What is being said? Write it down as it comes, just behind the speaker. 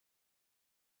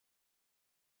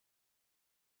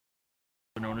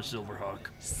known as Silverhawk.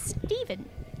 Steven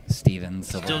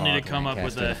Silverhawk. Still need to come up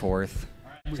with a fourth.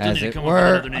 Still need to come up with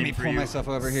Let another me name for pull you. myself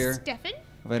over here. Stefan?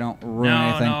 If I don't ruin No,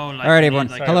 anything. no, like All right, you everyone.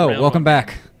 need, like, a Hello, railroad. welcome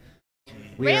back.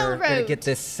 We are going to Railroad. get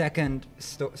this second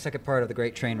part of the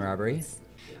Great Train Robbery.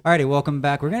 Alrighty, welcome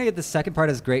back. We're going to get the second part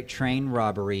of this Great Train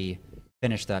Robbery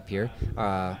finished up here.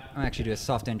 I'm actually do a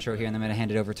soft intro here, and then I'm going to hand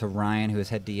it over to Ryan, who is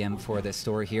head DM for this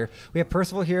story here. We have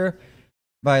Percival here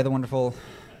by the wonderful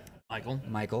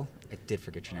Michael. I did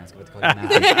forget your name. I was going to call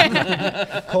you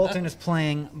Matthew. Colton is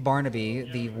playing Barnaby,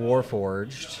 the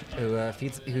Warforged,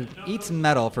 who eats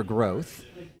metal for growth.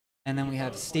 And then we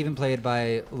have Steven played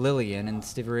by Lillian, and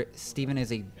Steven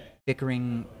is a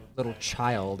bickering little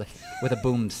child with a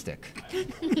boomstick.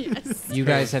 Yes. You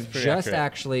guys have pretty just accurate.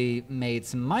 actually made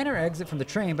some minor exit from the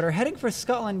train, but are heading for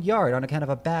Scotland Yard on a kind of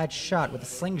a bad shot with a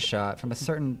slingshot from a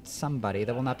certain somebody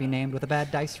that will not be named with a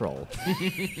bad dice roll.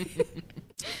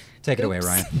 Take it away,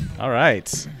 Ryan. All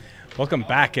right. Welcome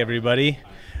back, everybody.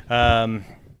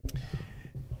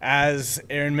 As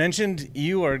Aaron mentioned,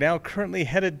 you are now currently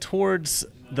headed towards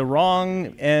the wrong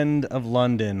end of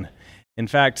London. In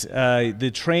fact,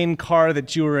 the train car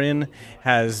that you were in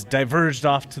has diverged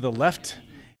off to the left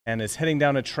and is heading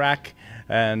down a track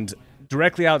and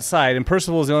directly outside. And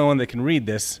Percival is the only one that can read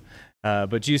this,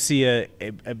 but you see a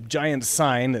giant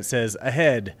sign that says,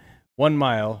 "Ahead, 1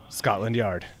 mile, Scotland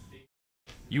Yard."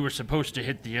 You were supposed to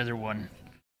hit the other one.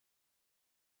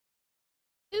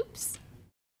 Oops.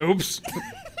 Oops.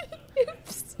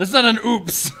 That's not an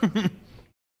oops.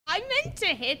 I meant to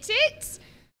hit it.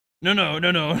 No.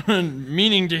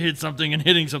 Meaning to hit something and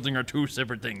hitting something are two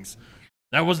separate things.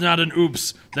 That was not an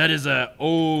oops. That is a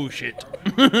oh shit.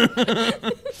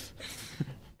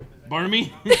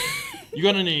 Barnaby, you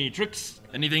got any tricks?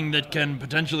 Anything that can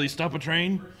potentially stop a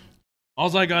train?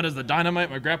 All I got is the dynamite,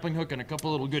 my grappling hook, and a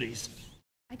couple little goodies.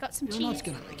 I got some You're cheese. not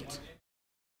gonna like it.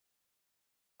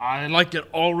 I like it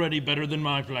already better than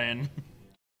my plan.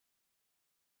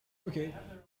 Okay.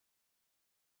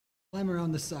 Climb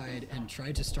around the side and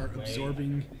try to start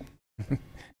absorbing.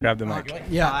 Grab the mic.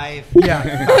 Yeah. Five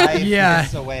Yeah.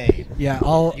 minutes away. Yeah.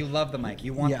 I'll. You love the mic.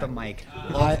 You want Yeah. the mic.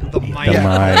 I- The mic.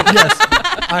 Yes.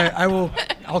 I will.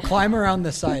 I'll climb around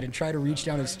the side and try to reach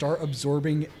down and start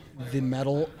absorbing the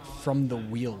metal from the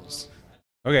wheels.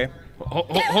 Okay.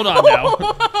 Hold on now.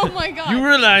 Oh my god. You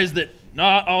realize that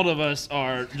not all of us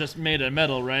are just made of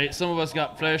metal, right? Some of us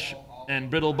got flesh and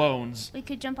brittle bones. We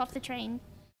could jump off the train.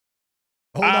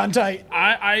 Hold on tight.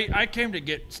 I came to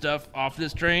get stuff off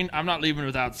this train. I'm not leaving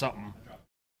without something.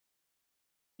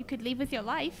 You could leave with your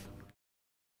life.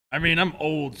 I mean, I'm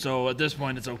old, so at this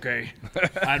point it's okay.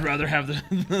 I'd rather have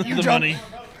the jump. money.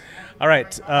 All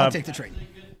right. I'll take the train.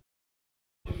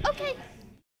 Okay.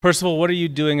 Percival, what are you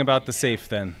doing about the safe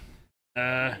then?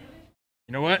 You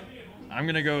know what? I'm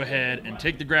gonna go ahead and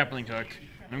take the grappling hook.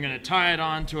 I'm gonna tie it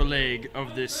onto a leg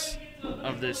of this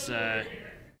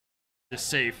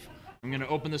safe. I'm gonna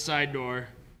open the side door,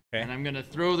 Okay. and I'm gonna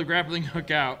throw the grappling hook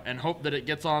out and hope that it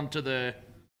gets onto the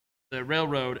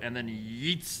railroad and then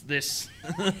yeets this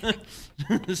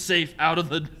safe out of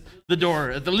the door.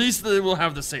 At the least, they will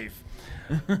have the safe.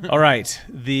 All right.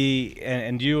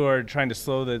 And you are trying to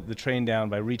slow the train down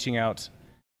by reaching out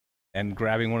and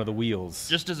grabbing one of the wheels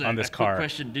Just as on a this quick car.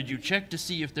 question, did you check to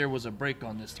see if there was a brake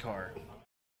on this car?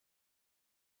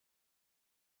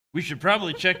 We should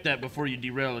probably check that before you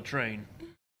derail a train.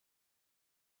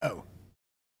 Oh.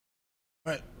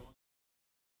 What?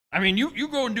 I mean, you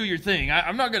go and do your thing.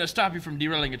 I'm not going to stop you from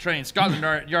derailing a train.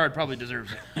 Scotland Yard probably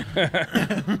deserves it.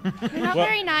 You're not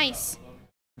very nice.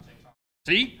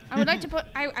 See? I would like to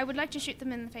I would like to shoot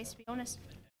them in the face, to be honest.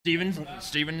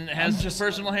 Steven has just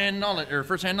first-hand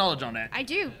knowledge on that. I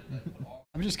do.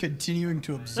 I'm just continuing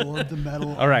to absorb the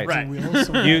metal. All right. Of the Right. wheels,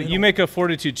 so You make a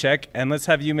fortitude check, and let's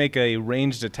have you make a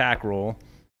ranged attack roll.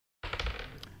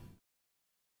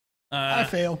 I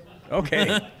fail.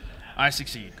 Okay. I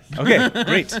succeed. Okay,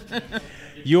 great.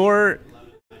 Your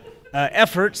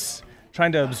efforts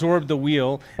trying to absorb the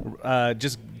wheel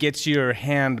just gets your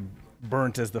hand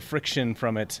burnt as the friction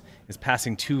from it is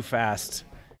passing too fast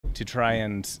to try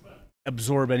and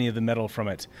absorb any of the metal from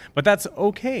it. But that's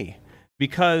okay,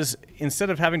 because instead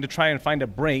of having to try and find a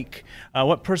brake,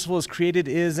 what Percival has created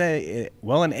is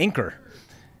an anchor.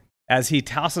 As he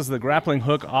tosses the grappling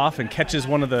hook off and catches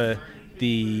one of the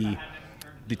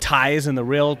ties in the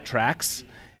rail tracks,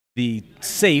 the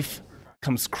safe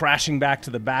comes crashing back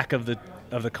to the back of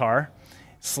the car,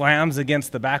 slams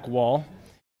against the back wall,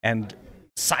 and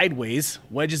sideways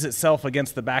wedges itself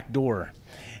against the back door.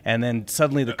 And then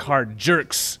suddenly the car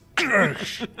jerks.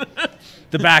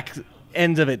 The back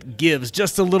end of it gives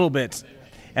just a little bit,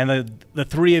 and the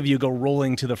three of you go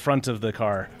rolling to the front of the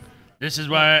car. This is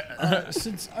why.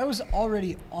 Since I was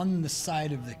already on the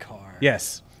side of the car.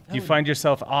 Yes, you find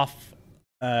yourself off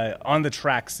on the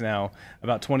tracks now,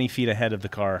 about 20 feet ahead of the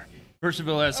car.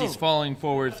 Percival, as he's falling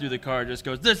forward through the car, just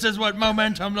goes, "This is what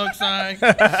momentum looks like."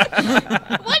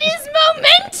 What is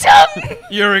momentum?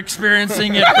 You're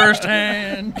experiencing it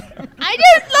firsthand. I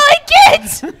don't like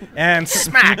it. And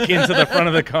smack into the front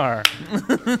of the car.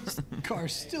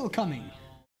 Car's still coming.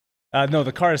 No,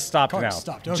 the car is stopped Car now.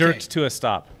 stopped, okay. Jerked to a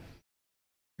stop.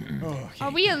 Okay.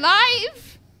 Are we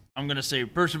alive? I'm gonna say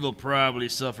Percival probably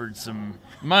suffered some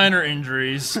minor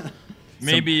injuries,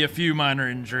 maybe a few minor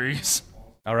injuries.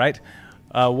 All right.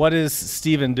 What is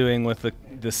Steven doing with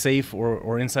the safe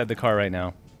or inside the car right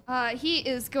now? He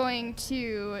is going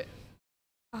to.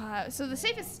 So the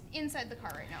safe is inside the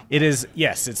car right now. It is,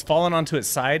 yes, it's fallen onto its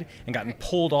side and gotten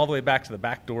pulled all the way back to the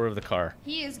back door of the car.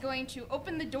 He is going to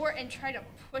open the door and try to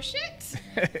push it.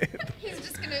 He's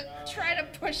just gonna try to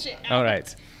push it out. All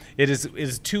right. It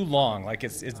is too long, like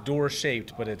it's door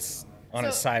shaped, but it's on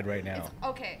its So side right now.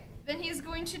 Okay, then he's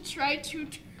going to try to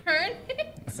turn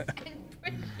it and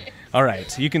push it. All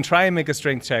right, you can try and make a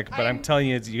strength check, but I'm I'm- telling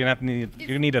you, you're gonna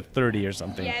need a 30 or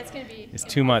something. Yeah, it's gonna be. It's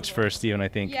too much for Steven, I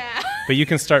think. Yeah. But you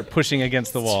can start pushing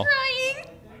against the wall.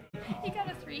 Trying. He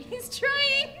got a 3. He's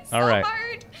trying so All right.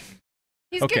 hard.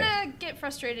 He's Okay. gonna get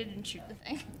frustrated and shoot the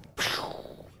thing.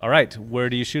 All right, where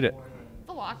do you shoot it?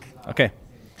 The lock. Okay.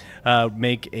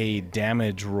 Make a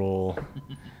damage roll.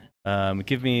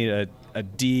 Give me a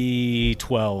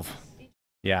D12.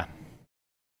 Yeah.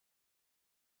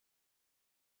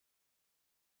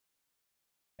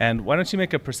 And why don't you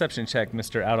make a perception check,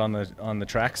 Mister Out on the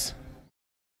tracks?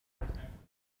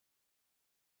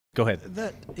 Go ahead.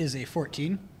 That is a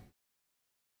 14.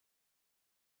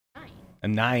 A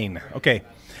 9. Okay.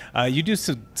 You do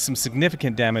some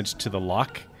significant damage to the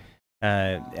lock,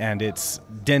 and it's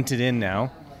dented in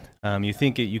now. You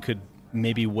think you could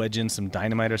maybe wedge in some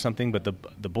dynamite or something, but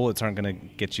the bullets aren't going to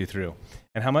get you through.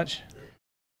 And how much?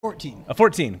 14. A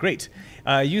 14. Great.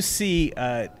 You see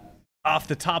off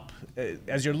the top,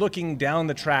 as you're looking down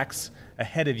the tracks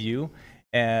ahead of you,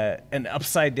 an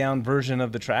upside down version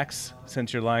of the tracks,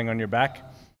 since you're lying on your back.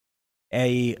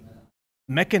 A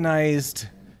mechanized,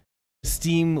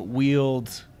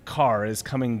 steam-wheeled car is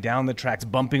coming down the tracks,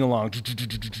 bumping along,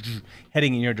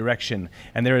 heading in your direction.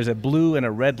 And there is a blue and a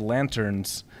red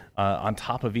lanterns on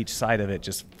top of each side of it,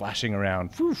 just flashing around.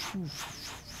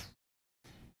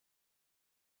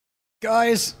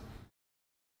 Guys,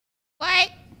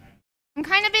 What? I'm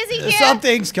kind of busy here.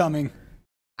 something's coming.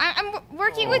 I'm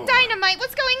working with dynamite.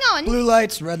 What's going on? Blue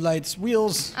lights, red lights,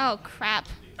 wheels. Oh crap.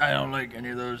 I don't like any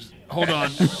of those. Hold on.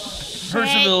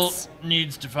 Percival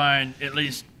needs to find at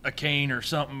least a cane or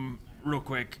something real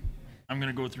quick. I'm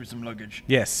gonna go through some luggage.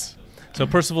 Yes. So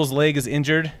Percival's leg is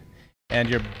injured, and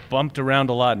you're bumped around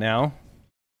a lot now.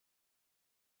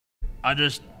 I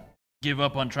just give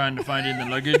up on trying to find in the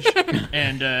luggage,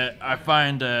 and I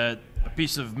find a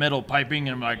piece of metal piping,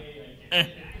 and I'm like,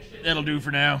 that'll do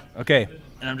for now. Okay.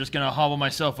 And I'm just gonna hobble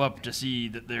myself up to see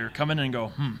that they're coming and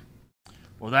go,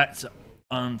 well, that's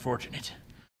unfortunate.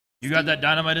 You got that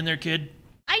dynamite in there, kid?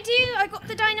 I do. I got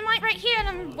the dynamite right here, and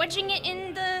I'm wedging it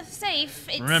in the safe.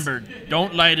 It's... Remember,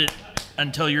 don't light it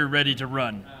until you're ready to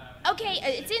run. Okay,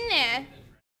 it's in there.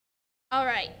 All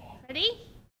right. Ready?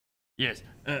 Yes.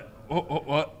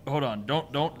 Hold on.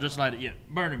 Don't just light it yet.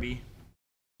 Barnaby,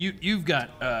 you've got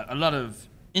a lot of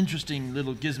interesting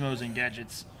little gizmos and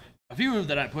gadgets. A few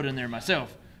that I put in there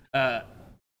myself. Do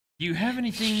you have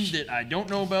anything that I don't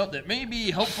know about that may be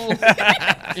helpful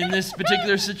in this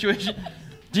particular situation?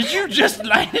 Did you just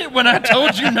light it when I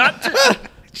told you not to?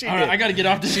 All right, I got to get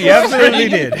off this. She absolutely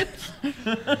did.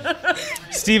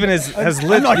 Steven has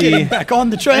lit I'm not getting back on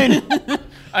the train.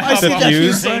 I see that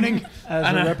fuse. fuse burning.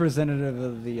 As a representative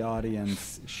of the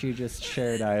audience, she just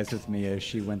shared eyes with me as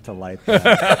she went to light that.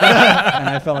 And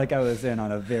I felt like I was in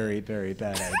on a very, very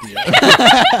bad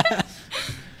idea.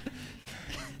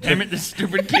 Damn it, this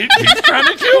stupid kid keeps trying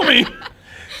to kill me.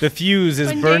 The fuse is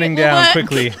One day burning it will down work.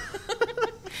 quickly.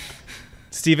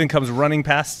 Steven comes running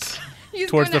past He's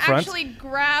towards gonna the front. actually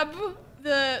grab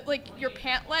the your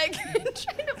pant leg and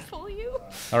try to pull you.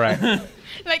 All right.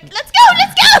 Like, let's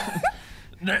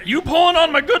go. You pulling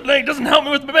on my good leg doesn't help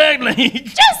me with my bad leg.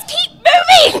 Just keep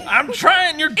moving. I'm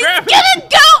trying. You're grabbing. Gonna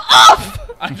go off.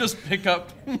 I just pick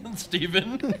up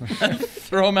Steven and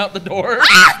throw him out the door,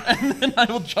 and then I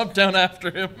will jump down after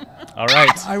him. All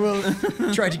right. I will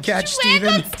try to catch Land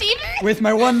on Steven Steven. with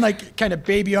my one kind of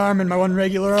baby arm and my one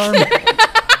regular arm.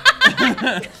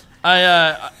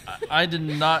 I did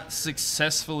not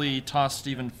successfully toss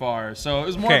Stephen far, so it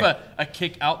was more of Okay. a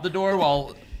kick out the door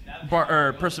while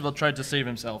Percival tried to save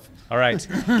himself. All right.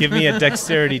 Give me a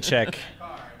dexterity check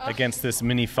against this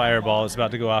mini fireball. It's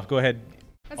about to go off. Go ahead,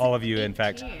 all of you, in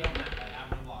fact. 18.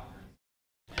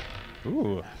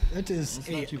 Ooh. That is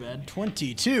a too bad.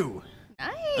 22.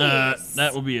 Nice.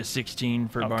 That will be a 16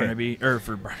 for Okay. Barnaby,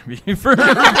 for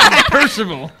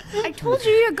Percival. I told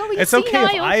you you're going It's okay if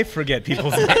senile. I forget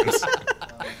people's names.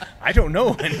 I don't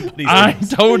know anybody's I names.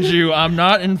 told you, I'm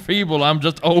not enfeebled, I'm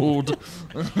just old.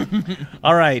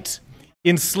 All right.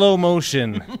 In slow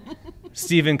motion,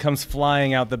 Stephen comes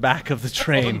flying out the back of the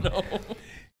train.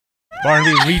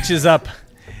 Barnaby reaches up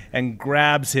and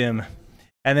grabs him.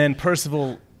 And then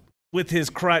Percival, with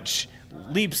his crutch,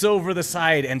 leaps over the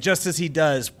side. And just as he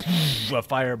does, a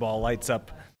fireball lights up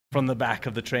from the back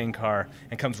of the train car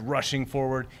and comes rushing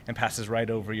forward and passes right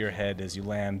over your head as you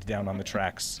land down on the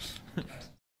tracks.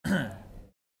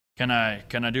 Can I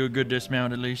do a good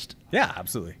dismount at least? Yeah,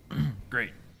 absolutely.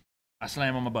 Great. I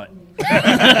slam on my butt.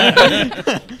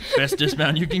 Best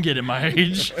dismount you can get at my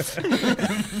age.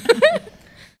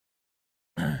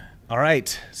 All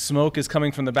right. Smoke is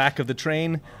coming from the back of the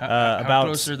train. How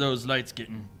close are those lights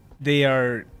getting? They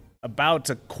are about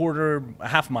a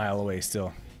half mile away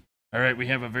still. All right, we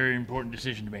have a very important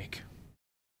decision to make.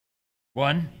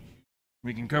 One,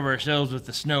 we can cover ourselves with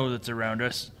the snow that's around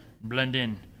us, blend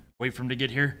in, wait for them to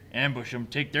get here, ambush them,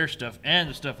 take their stuff and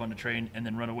the stuff on the train, and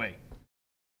then run away.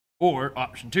 Or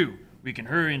option two, we can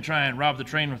hurry and try and rob the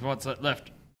train with what's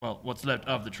left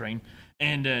of the train,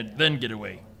 and then get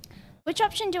away. Which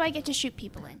option do I get to shoot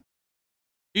people in?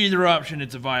 Either option,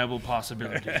 it's a viable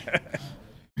possibility.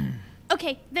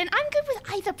 Okay, then I'm good with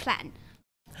either plan.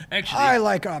 Actually, I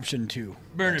like option 2.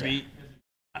 Barnaby,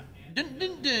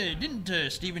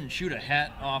 didn't Stephen shoot a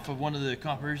hat off of one of the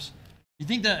coppers? You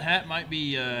think that hat might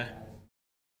be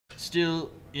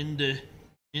still in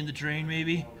the train?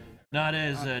 Maybe not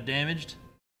as damaged.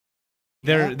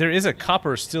 There is a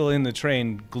copper still in the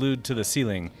train glued to the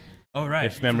ceiling. Oh right,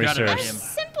 If memory forgot about serves. him.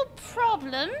 Simple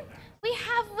problem. We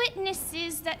have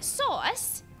witnesses that saw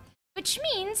us, which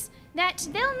means that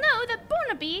they'll know that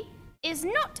Barnaby is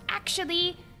not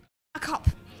actually a cop.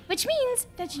 Which means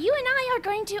that you and I are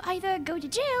going to either go to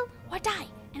jail or die.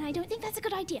 And I don't think that's a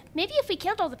good idea. Maybe if we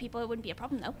killed all the people, it wouldn't be a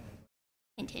problem, though.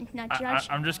 Hint, hint, nudge, nudge.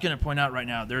 I'm just gonna point out right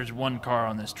now. There's one car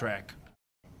on this track.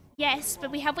 Yes,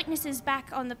 but we have witnesses back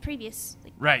on the previous.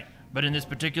 Right, but in this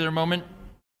particular moment,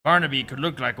 Barnaby could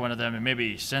look like one of them and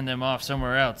maybe send them off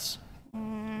somewhere else.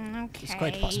 Okay. It's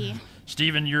quite possible.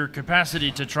 Stephen, your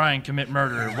capacity to try and commit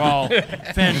murder, while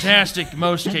fantastic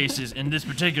most cases, in this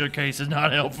particular case is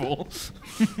not helpful.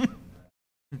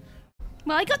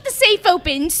 Well, I got the safe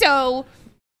open, so.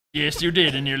 Yes, you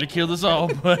did, and nearly killed us all,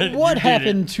 but What you did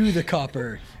happened to the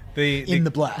copper in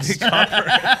the blast?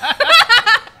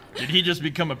 Did he just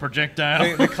become a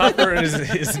projectile? The copper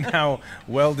is now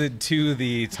welded to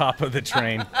the top of the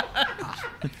train,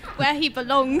 Where he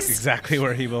belongs. exactly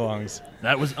where he belongs.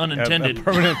 That was A unintended.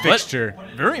 permanent but fixture.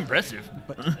 Very impressive.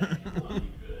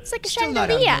 It's like a Still not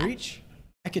out of chandelier. reach.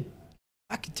 I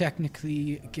could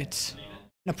technically get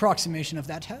an approximation of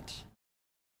that hat.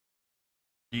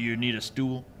 Do you need a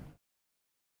stool?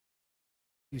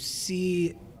 You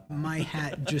see my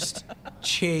hat just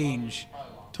change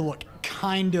to look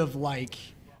kind of like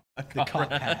the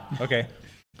cop hat. Okay,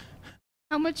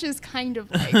 How much is kind of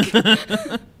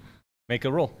like? make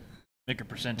a roll. Make a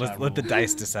percentile. Let the roll.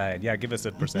 dice decide. Yeah, give us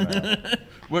a percentile.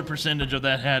 What percentage of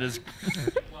that hat is?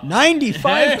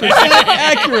 95%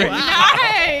 accurate.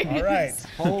 Nice!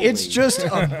 All right. It's just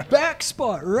a back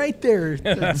spot right there.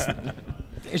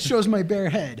 It shows my bare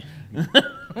head,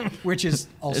 which is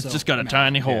also. It's just got a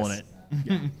tiny hole in Yes.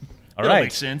 it. All That'll right.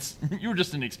 make sense. You were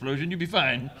just an explosion. You'd be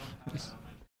fine.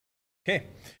 Okay.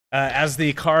 As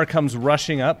the car comes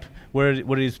rushing up,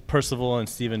 what is Percival and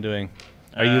Stephen doing?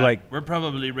 Are you like? We're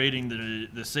probably raiding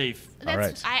the safe.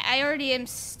 That's, right. I already am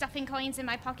stuffing coins in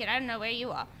my pocket. I don't know where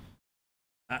you are.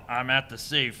 I'm at the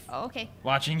safe, Oh, okay.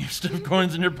 watching you stuff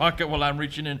coins in your pocket while I'm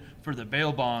reaching in for the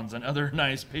bail bonds and other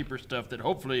nice paper stuff that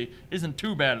hopefully isn't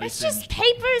too badly It's singed. just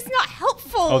paper is not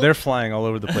helpful. Oh, they're flying all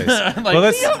over the place. Like- well,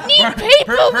 let's. We don't need Per-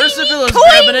 paper. Per- we Percival need is coins.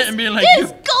 grabbing it and being like,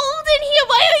 "There's gold in here.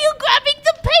 Why are you grabbing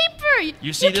the paper?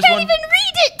 You see you this can't one? even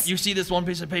read it." You see this one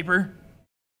piece of paper?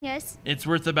 Yes. It's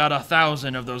worth about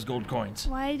 1,000 of those gold coins.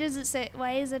 Why does it say?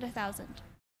 Why is it 1,000?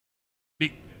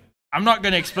 I'm not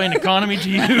going to explain economy to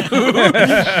you.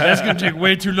 That's going to take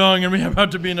way too long, and we're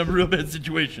about to be in a real bad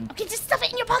situation. Okay, just stuff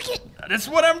it in your pocket. That's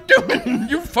what I'm doing.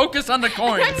 You focus on the I'm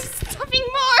coins. stuffing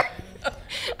more.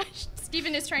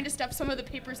 Steven is trying to stuff some of the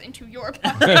papers into your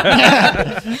pocket.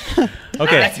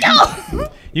 Okay. Let's go!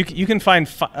 You can find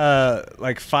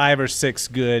like 5 or 6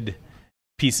 good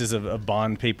pieces of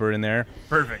bond paper in there.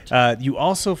 Perfect. You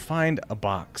also find a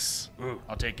box. Ooh,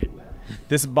 I'll take it.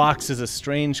 This box is a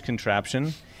strange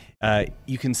contraption.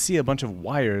 You can see a bunch of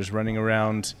wires running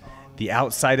around the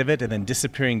outside of it and then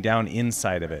disappearing down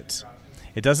inside of it.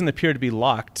 It doesn't appear to be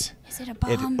locked. Is it a It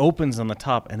bomb? opens on the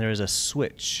top, and there is a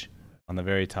switch on the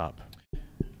very top.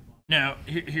 Now,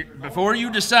 before you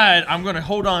decide, I'm going to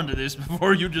hold on to this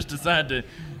before you just decide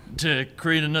to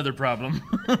create another problem.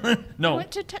 No. I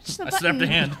want to touch the I button. slapped a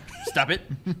hand. Stop it.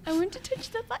 I want to touch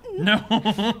the button. No.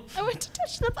 I want to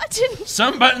touch the button.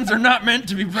 Some buttons are not meant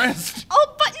to be pressed.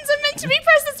 All buttons are meant to be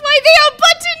pressed. That's why they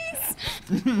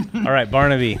are buttons. All right,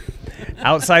 Barnaby.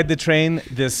 Outside the train,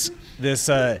 this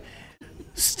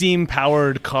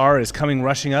steam-powered car is coming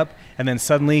rushing up, and then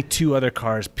suddenly 2 other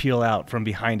cars peel out from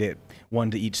behind it, one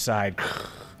to each side.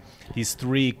 These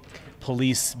 3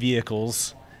 police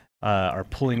vehicles are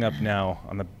pulling up now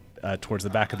on the towards the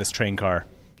back of this train car.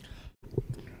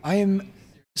 I am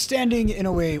standing in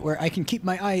a way where I can keep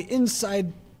my eye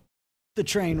inside the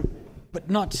train, but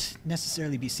not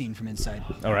necessarily be seen from inside.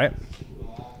 All right.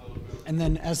 And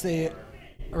then as they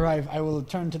arrive, I will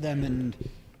turn to them and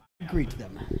greet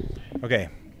them. Okay.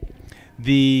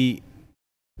 The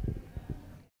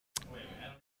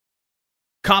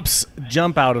cops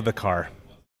jump out of the car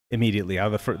immediately.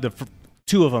 Out of the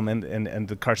 2 of them, and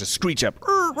the cars just screech up,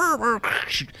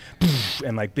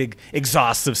 and like big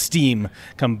exhausts of steam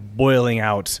come boiling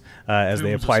out as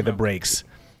they apply the brakes.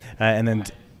 And then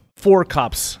 4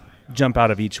 cops jump out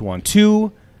of each one.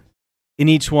 2 in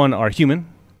each one are human,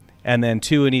 and then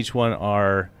 2 in each one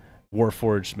are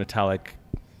Warforged metallic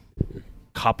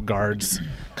cop guards,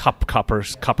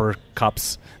 copper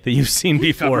cops that you've seen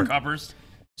before. Coppers.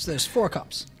 So there's 4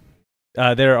 cops.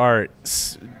 There are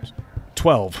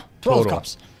 12 total.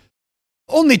 Cops.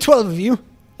 Only 12 of you?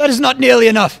 That is not nearly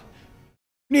enough.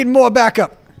 Need more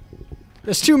backup.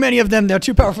 There's too many of them. They're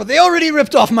too powerful. They already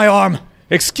ripped off my arm.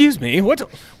 Excuse me, what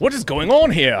is going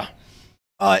on here?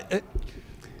 I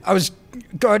was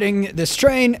guarding this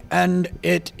train, and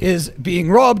it is being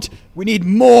robbed. We need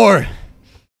more.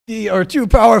 They are too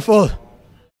powerful.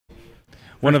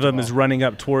 One of them is running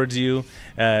up towards you,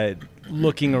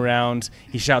 looking around.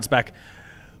 He shouts back,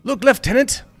 "Look,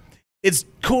 Lieutenant, it's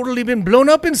totally been blown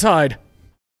up inside."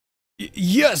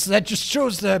 Yes, that just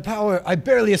shows the power. I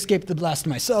barely escaped the blast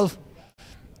myself.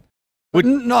 Would-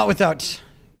 Not without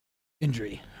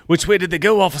injury. Which way did they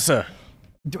go, officer?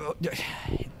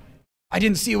 I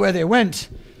didn't see where they went.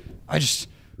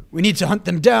 We need to hunt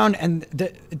them down, and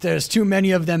there's too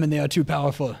many of them, and they are too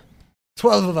powerful.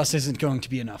 12 of us isn't going to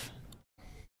be enough.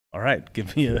 All right,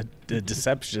 give me a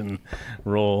deception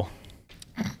roll.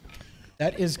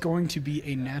 That is going to be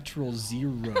a natural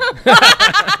 0.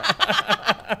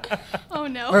 Oh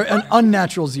no. Or an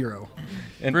unnatural 0.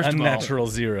 An First of all- unnatural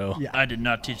 0. Yeah. I did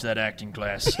not teach that acting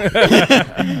class.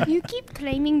 You keep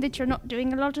claiming that you're not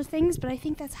doing a lot of things, but I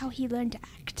think that's how he learned to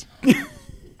act.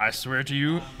 I swear to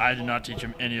you, I did not teach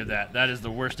him any of that. That is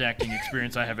the worst acting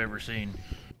experience I have ever seen.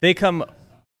 They come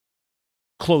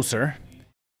closer,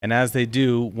 and as they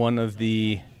do, one of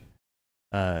the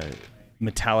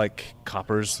metallic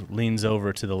coppers leans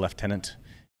over to the lieutenant,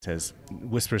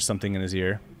 whispers something in his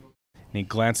ear, and he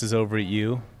glances over at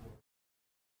you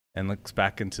and looks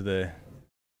back into the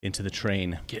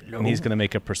train. Get low. And he's going to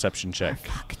make a perception check.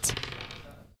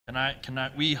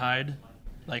 Can we hide?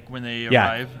 Like when they Yeah,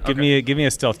 arrive? give me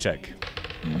a stealth check.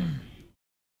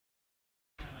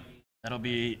 That'll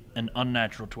be an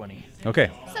unnatural 20.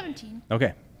 Okay. 17.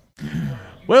 Okay.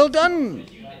 Well done,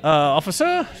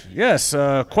 officer. Yes,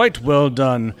 quite well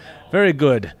done. Very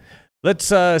good.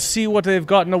 Let's see what they've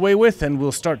gotten away with, and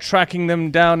we'll start tracking them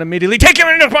down immediately. Take him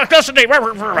into custody!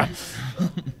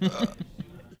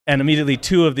 And immediately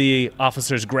 2 of the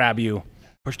officers grab you.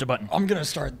 Push the button. I'm going to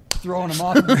start throwing them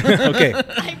off. Okay,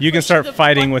 you can start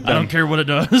fighting with I them. don't care what it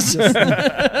does.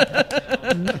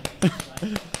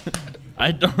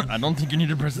 I don't think you need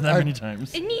to press it that many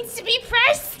times. It needs to be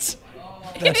pressed.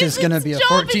 That is going to be a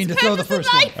 14 to throw the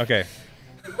first one. Okay.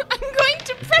 I'm going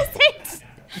to press it.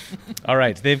 All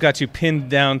right, they've got you pinned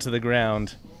down to the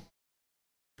ground.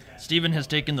 Steven has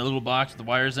taken the little box with the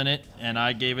wires in it, and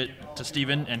I gave it to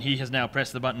Steven, and he has now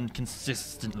pressed the button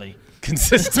consistently.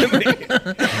 Consistently.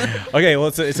 Okay, well,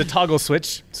 it's a toggle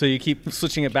switch, so you keep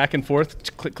switching it back and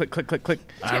forth. Click, click, click, click, click.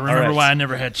 I remember why I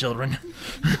never had children.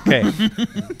 Okay.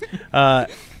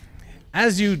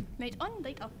 As you Light on,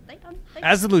 light off, light on, light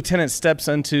As the lieutenant steps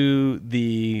onto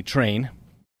the train,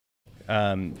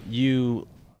 you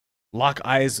lock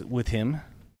eyes with him,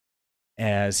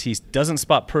 as he doesn't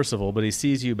spot Percival, but he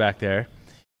sees you back there.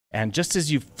 And just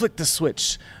as you flick the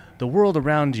switch, the world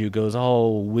around you goes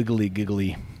all wiggly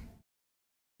giggly.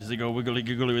 Does it go wiggly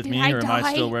giggly with Did me, I or am I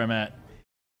die? still where I'm at? Am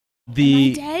I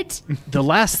The dead? the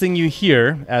last thing you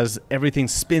hear as everything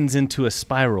spins into a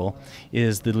spiral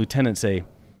is the lieutenant say,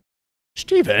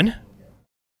 "Stephen,"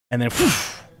 and then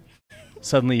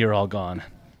suddenly you're all gone.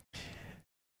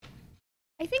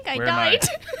 I think I Where am I? died.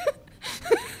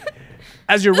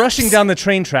 As you're rushing down the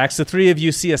train tracks, the three of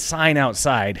you see a sign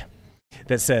outside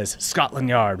that says Scotland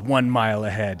Yard 1 mile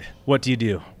ahead. What do you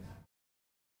do?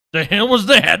 The hell was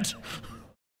that?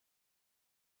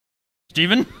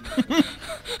 Steven?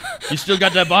 You still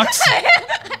got that box?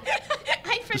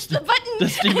 I pressed the button.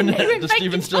 Does Steven, and I went does back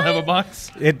Steven in still have a time.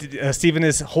 box? Stephen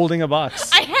is holding a box.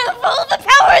 I have all the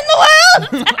power in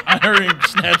the world. I hurry and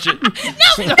snatch it.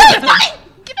 No, no, it's mine.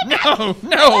 Give it back. No.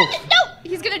 No.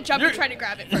 He's gonna jump and try to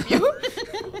grab it from you.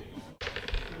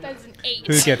 That's an 8.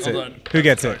 Who gets Hold it? on. Who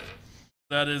gets it?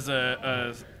 That is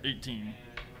 18.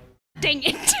 Dang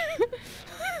it.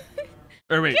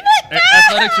 Or wait, Give it back.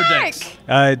 athletics or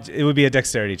dex? It would be a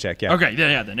dexterity check, yeah. Okay,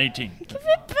 yeah, then 18. Give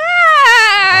it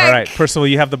back. All right, Percival,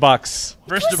 you have the box.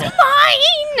 First of all,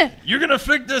 Mine. you're gonna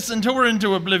flick this until we're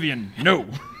into oblivion. No.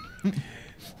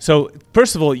 So,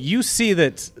 Percival, you see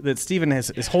that Stephen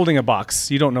is holding a box.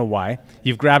 You don't know why.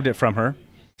 You've grabbed it from her.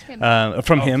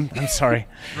 From him. I'm sorry.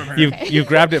 her. You've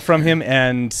grabbed it from him,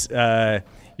 and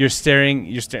you're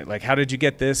staring. Like, how did you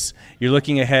get this? You're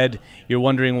looking ahead. You're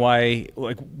wondering why.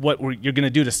 Like, you're going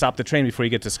to do to stop the train before you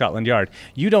get to Scotland Yard.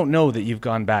 You don't know that you've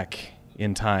gone back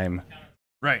in time.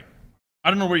 Right.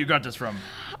 I don't know where you got this from.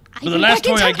 I But the went last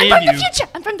back in toy I time. gave I'm from you- the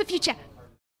future. I'm from the future.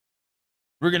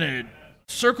 We're gonna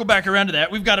circle back around to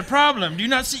that. We've got a problem. Do you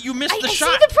not see? You missed the I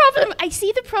shot. see the problem. I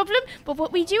see the problem. But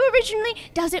what we do originally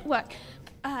doesn't work.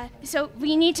 So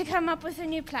we need to come up with a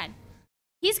new plan.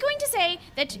 He's going to say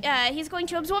that he's going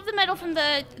to absorb the metal from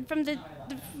the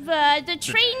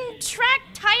train track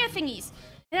tire thingies,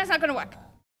 and that's not going to work.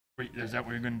 Wait, is that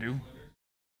what you're gonna do?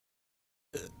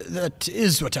 That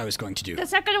is what I was going to do.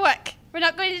 That's not going to work. We're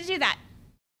not going to do that.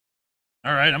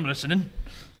 All right, I'm listening.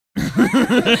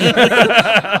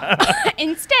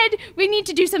 Instead, we need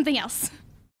to do something else.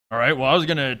 All right. Well, I was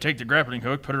gonna take the grappling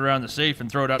hook, put it around the safe, and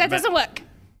throw it out. That the back. doesn't work.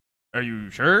 Are you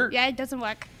sure? Yeah, it doesn't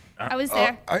work. I was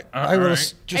there. I will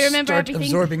alright. just I remember start everything.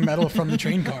 absorbing metal from the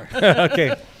train car.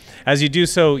 Okay. As you do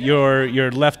so,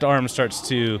 your left arm starts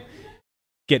to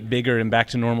get bigger and back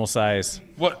to normal size.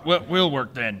 What will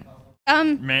work then?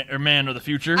 Man of the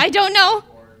future. I don't know.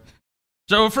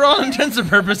 So for all intents and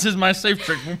purposes, my safe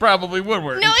trick probably would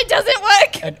work. No, it doesn't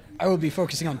work. And I will be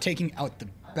focusing on taking out the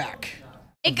back.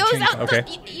 It goes train out. car. Okay.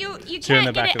 You So you're in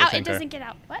the can't back get of it the out. train It car. doesn't get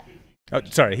out. What? Oh,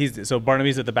 sorry. So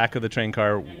Barnaby's at the back of the train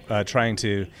car, trying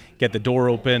to get the door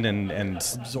open and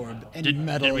Absorb any Did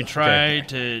metal. we try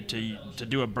to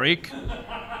do a break?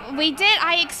 We did.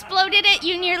 I exploded it.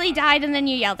 You nearly died, and then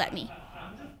you yelled at me.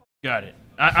 Got it.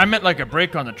 I meant like a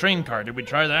break on the train car. Did we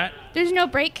try that? There's no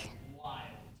break.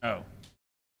 Oh.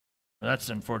 Well, that's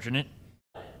unfortunate.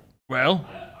 Well,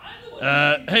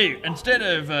 hey, instead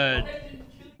of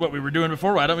what we were doing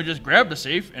before, why don't we just grab the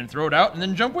safe and throw it out and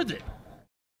then jump with it?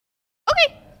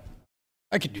 Okay.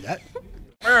 I could do that.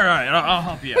 All right, I'll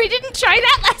help you out. We didn't try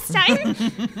that last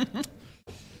time.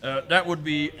 That would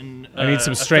be an. I need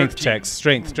some a strength 13. checks.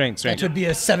 Strength. That would be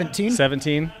a 17.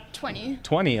 17, 20.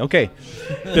 20. Okay.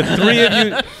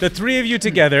 The three of you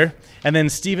together, and then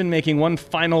Stephen making one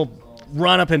final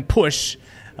run up and push,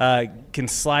 can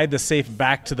slide the safe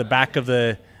back to the back of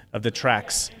the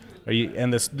tracks.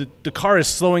 The car is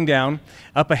slowing down.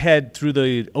 Up ahead, through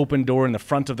the open door in the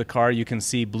front of the car, you can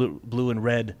see blue and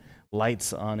red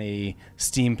lights on a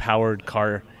steam-powered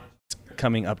car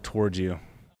coming up towards you.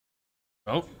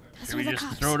 Oh, Those should were we the just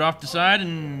cops. throw it off the side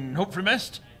and hope for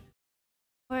best?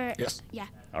 Or, Yes. Yeah.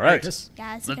 All right. Yes.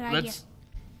 Yeah, that's a good idea. Let's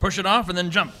push it off and then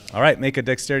jump. All right. Make a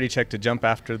dexterity check to jump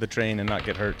after the train and not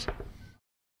get hurt.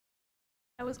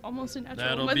 That was almost a natural,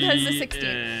 That'll but be that's a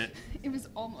 16. It was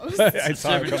almost. I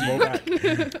saw it come roll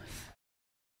back.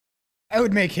 I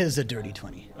would make his a dirty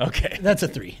 20. Okay. That's a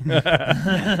 3.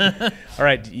 All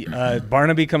right.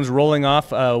 Barnaby comes rolling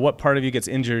off. What part of you gets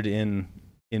injured in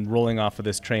rolling off of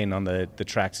this train on the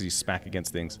tracks as you smack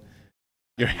against things?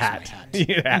 Your hat.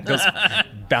 Your hat goes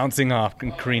bouncing off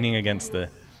and careening against the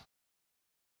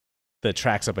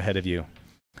tracks up ahead of you.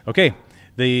 Okay.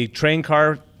 The train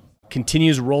car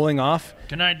continues rolling off.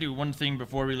 Can I do one thing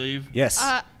before we leave? Yes.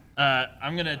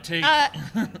 I'm gonna take.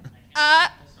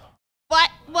 What?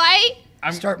 Why?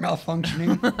 Start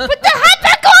malfunctioning. Put the hat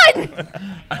back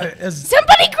on! as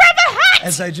Somebody grab a hat!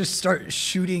 As I just start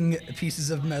shooting pieces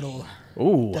of metal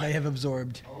Ooh. that I have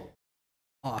absorbed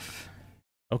off.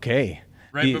 Okay.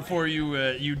 Right before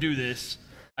you do this,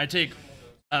 I take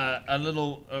a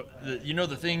little,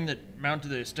 the thing that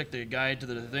stick the guide to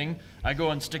the thing? I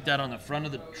go and stick that on the front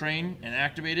of the train and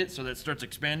activate it so that it starts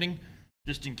expanding,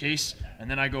 just in case,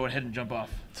 and then I go ahead and jump off.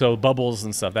 So bubbles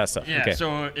and stuff, that stuff. Yeah, Okay.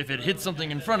 so if it hits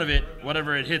something in front of it,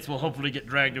 whatever it hits will hopefully get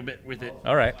dragged a bit with it.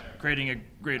 All right. Creating a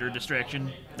greater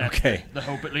distraction. That's Okay. the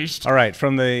hope, at least. All right.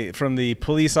 From the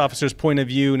police officer's point of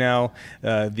view now,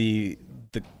 the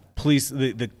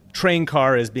train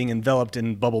car is being enveloped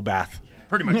in bubble bath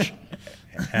Pretty much.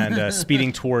 and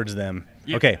speeding towards them.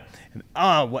 Yep. Okay.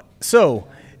 So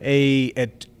a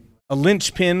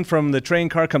linchpin from the train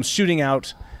car comes shooting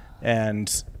out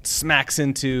and smacks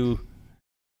into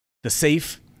the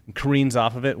safe and careens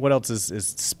off of it. What else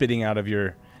is spitting out of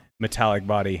your metallic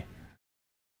body?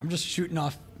 I'm just shooting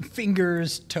off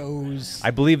fingers, toes.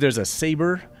 I believe there's a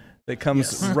saber that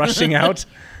comes rushing out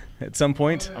at some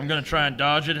point. I'm going to try and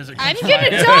dodge it as it I'm comes gonna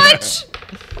by. dodge.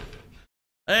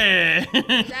 Hey!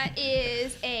 That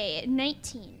is a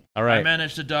 19. All I right.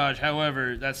 managed to dodge.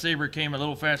 However, that saber came a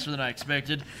little faster than I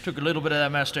expected. Took a little bit of that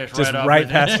mustache Just right off. right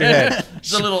with past it. your head.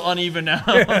 It's a little uneven now.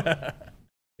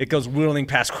 It goes whirling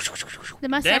past. The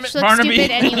Damn mustache it, looks Barnaby.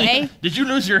 stupid anyway. Did you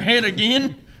lose your hand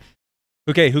again?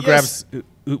 Okay, who Yes. grabs?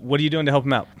 What are you doing to help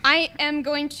him out? I am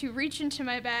going to reach into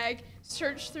my bag,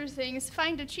 search through things,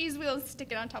 find a cheese wheel, and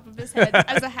stick it on top of his head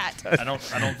as a hat. I don't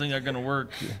think that's gonna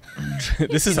work.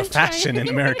 This is a fashion in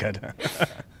America.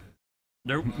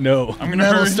 Nope. No. I'm gonna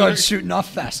Metal hurry. starts shooting off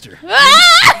faster.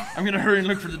 I'm gonna hurry and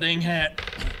look for the dang hat.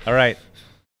 All right.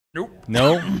 Nope.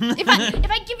 No. If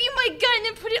I give you my gun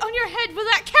and put it on your head, will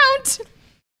that count?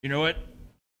 You know what?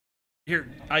 Here,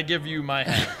 I give you my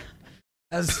hat.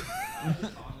 As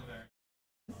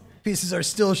pieces are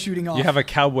still shooting off. You have a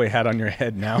cowboy hat on your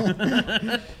head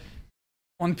now.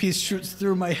 One piece shoots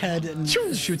through my head and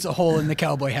shoots a hole in the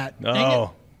cowboy hat.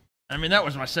 Oh. I mean, that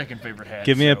was my second favorite hat.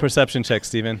 Give me a so- perception check,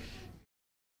 Steven.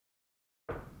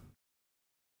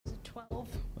 12.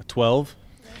 A 12.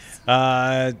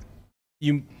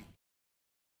 You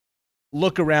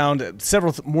look around.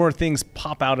 Several more things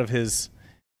pop out of his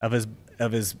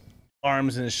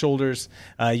arms and his shoulders.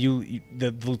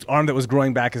 The arm that was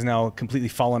growing back is now completely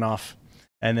fallen off,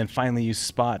 and then finally you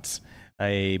spot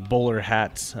a bowler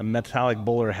hat, a metallic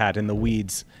bowler hat in the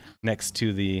weeds next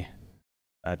to the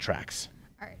tracks.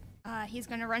 All right. He's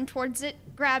going to run towards it,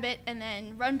 grab it, and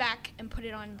then run back and put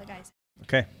it on the guy's head.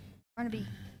 Okay. Barnaby,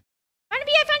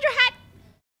 I found your hat!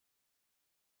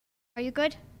 Are you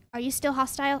good? Are you still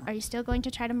hostile? Are you still going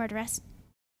to try to murder us?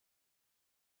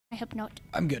 I hope not.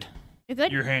 I'm good. You're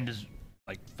good? Your hand is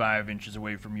like 5 inches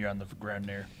away from you on the ground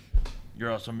there.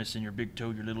 You're also missing your big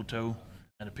toe, your little toe,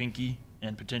 and a pinky,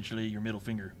 and potentially your middle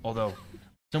finger. Although,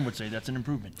 some would say that's an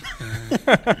improvement.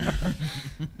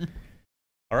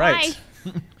 All right.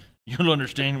 Bye. You'll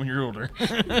understand when you're older.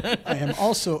 I am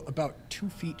also about 2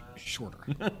 feet shorter.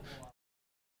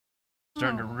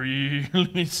 Starting to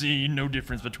really see no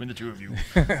difference between the two of you.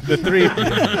 The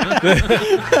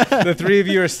three of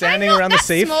you are standing I'm not around the that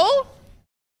safe. small.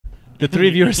 The three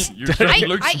of you are You're starting to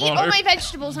look I eat all smaller. my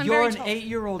vegetables. I'm You're very an tall.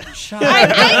 8-year-old child.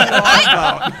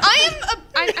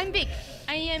 I'm big.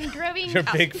 I am growing You're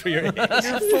up. big for your age.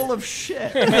 You're full of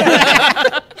shit.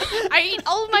 I eat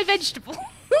all of my vegetables.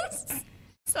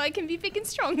 So I can be big and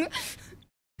strong.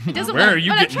 It doesn't Where work, are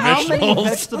you but I getting try. How many Vegetables.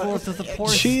 vegetables does a poor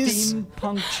Cheese.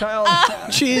 steampunk child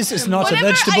have? Cheese is not a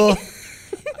Whatever vegetable.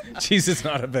 Cheese is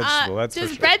not a vegetable. That's for does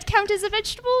sure. bread count as a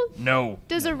vegetable? No.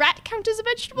 Does a rat count as a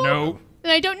vegetable? No.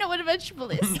 Then I don't know what a vegetable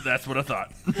is. That's what I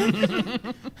thought.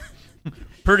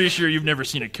 Pretty sure you've never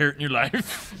seen a carrot in your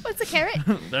life. What's a carrot?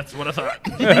 That's what I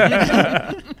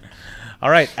thought.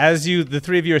 All right. As the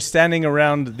three of you are standing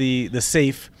around the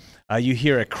safe, you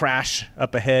hear a crash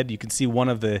up ahead. You can see one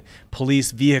of the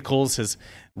police vehicles has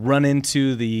run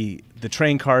into the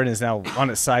train car and is now on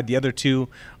its side. The other two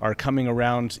are coming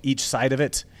around each side of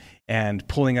it and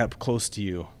pulling up close to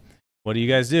you. What do you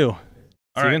guys do?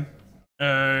 All Steven?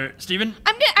 right. Steven,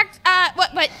 I'm gonna act.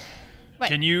 What?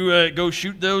 can you go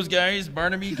shoot those guys?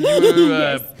 Barnaby, can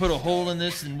you put a hole in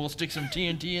this and we'll stick some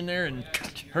TNT in there and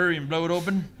hurry and blow it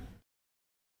open?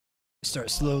 Start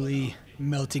slowly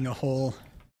melting a hole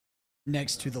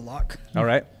next to the lock. All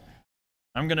right.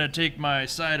 I'm going to take my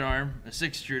sidearm, a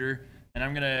 6-shooter, and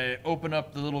I'm going to open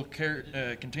up the little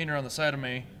container on the side of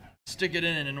me, stick it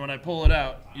in, and when I pull it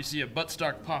out, you see a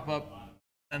buttstock pop up,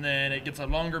 and then it gets a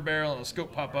longer barrel and a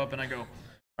scope pop up, and I go,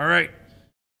 all right,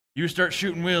 you start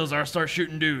shooting wheels, I'll start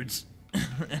shooting dudes. And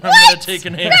I'm going to take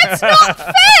an aim. That's not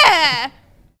fair.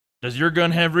 Does your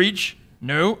gun have reach?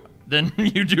 No. than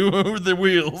you do over the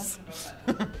wheels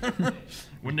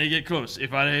when they get close,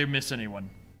 if I miss anyone.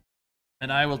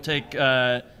 And I will take,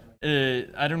 I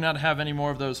do not have any more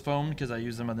of those foam because I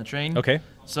use them on the train. Okay.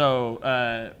 So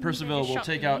Percival will shot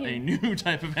take me. out a new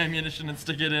type of ammunition and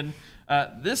stick it in.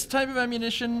 This type of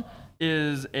ammunition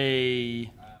is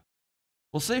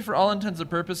we'll say for all intents and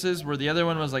purposes, where the other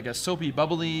one was like a soapy,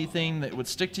 bubbly thing that would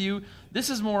stick to you. This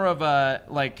is more of a,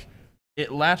 like, it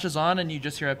latches on and you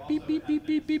just hear a beep, beep, beep,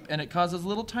 beep, beep, and it causes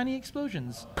little tiny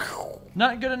explosions.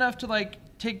 Not good enough to, like,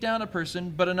 take down a person,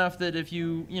 but enough that if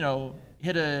you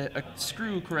hit a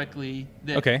screw correctly,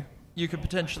 that Okay. you could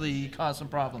potentially cause some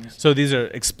problems. So these are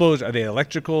explosions. Are they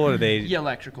electrical or are they? Yeah,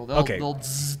 electrical. Okay.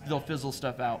 They'll fizzle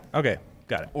stuff out. Okay,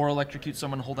 got it. Or electrocute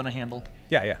someone holding a handle.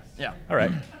 Yeah, yeah. Yeah. All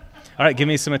right. All right, give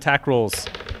me some attack rolls.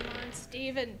 Come on,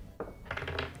 Steven.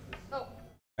 Oh,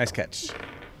 Nice catch.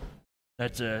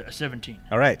 That's a 17.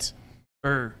 All right.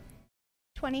 Or,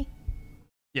 20.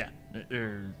 yeah,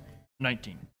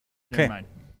 19. Okay. Never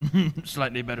mind.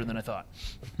 Slightly better than I thought.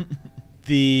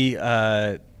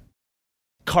 The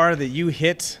car that you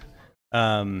hit,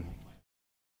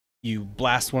 you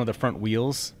blast one of the front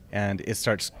wheels, and it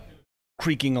starts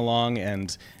creaking along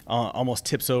and almost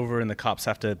tips over, and the cops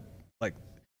have to like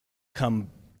come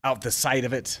out the side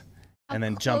of it and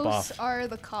then jump How off. close are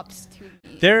the cops to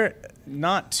me? They're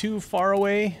not too far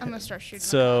away, I'm gonna start shooting.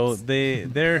 so the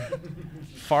cops. they're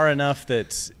far enough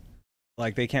that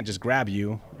like they can't just grab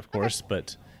you, of course,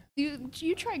 but You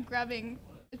try grabbing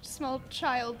a small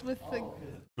child with the gun.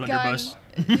 Blunderbuss.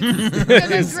 It's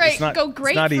gonna it's not- go it's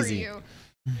great not for easy. you.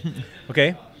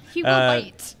 okay. He will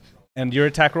bite. And your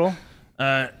attack roll?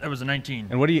 That was a 19.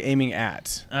 And what are you aiming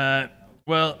at?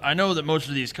 Well, I know that most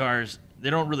of these cars, they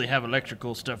don't really have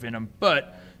electrical stuff in them,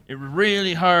 but it's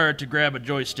really hard to grab a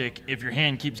joystick if your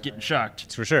hand keeps getting shocked.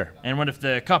 It's for sure. And what if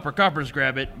the coppers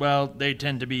grab it? Well, they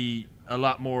tend to be a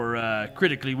lot more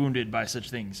critically wounded by such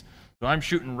things. So I'm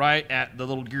shooting right at the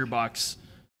little gearbox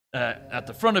at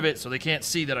the front of it so they can't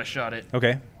see that I shot it,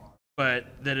 Okay. but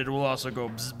that it will also go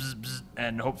bzz, bzz, bzz,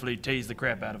 and hopefully tase the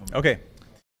crap out of them. Okay.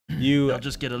 You They'll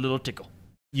just get a little tickle.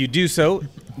 you do so.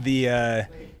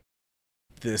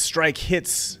 The strike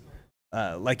hits,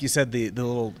 like you said, the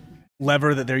little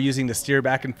lever that they're using to steer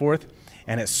back and forth,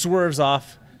 and it swerves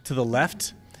off to the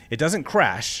left. It doesn't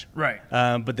crash, Right.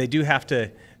 but they do have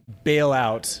to bail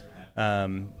out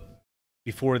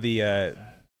before the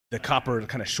copper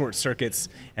kind of short circuits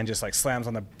and just like slams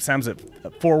it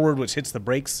forward, which hits the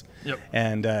brakes. Yep.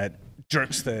 And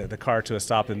jerks the car to a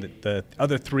stop, and the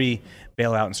other three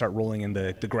bail out and start rolling in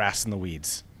the grass and the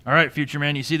weeds. All right, future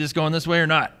man, you see this going this way or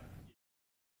not?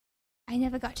 I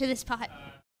never got to this part.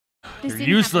 This You're didn't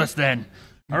useless then.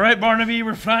 All right, Barnaby,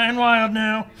 we're flying wild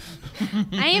now. happen.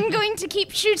 I am going to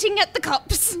keep shooting at the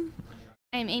cops.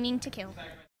 I am aiming to kill.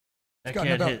 I It's got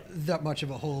can't about hit. that much of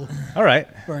a hole All right.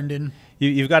 burned in.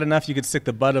 You've got enough. You could stick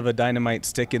the butt of a dynamite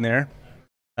stick in there.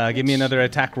 Give me another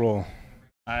attack roll.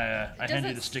 I hand you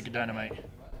Doesn't the stick of dynamite.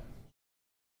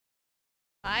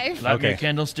 5. Light me a Okay.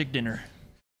 candlestick dinner.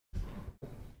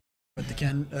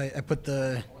 I put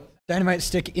the dynamite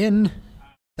stick in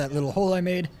that little hole I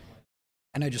made,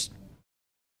 and I just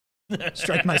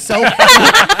strike myself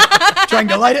trying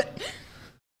to light it.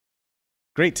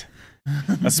 Great.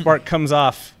 A spark comes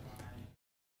off.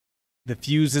 The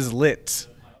fuse is lit.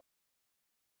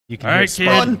 You can All hear right,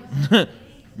 spark. kid.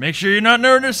 Make sure you're not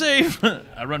nowhere near safe.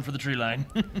 I run for the tree line.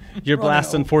 Your blast,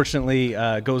 over. unfortunately,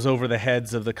 goes over the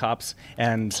heads of the cops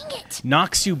and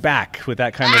knocks you back with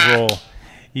that kind of roll.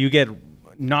 You get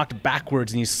knocked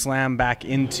backwards and you slam back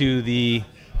into the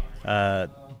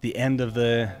end of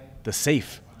the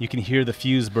safe. You can hear the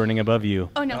fuse burning above you.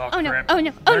 Oh no, Oh, oh no, crap. oh no,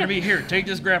 oh no. Barnaby, here, take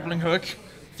this grappling hook,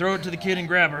 throw it to the kid and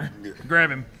grab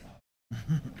him.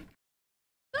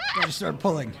 I just start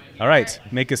pulling. All right,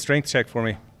 make a strength check for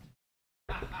me.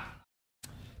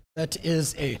 That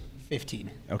is a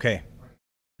 15. Okay.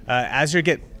 As you're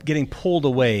getting pulled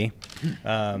away,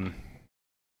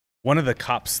 one of the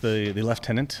cops, the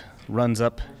lieutenant, runs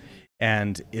up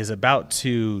and is about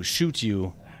to shoot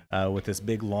you with this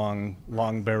big,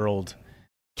 long-barreled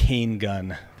cane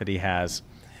gun that he has,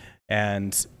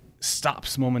 and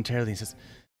stops momentarily and says,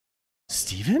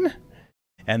 "Steven?"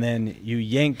 And then you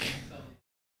yank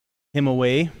him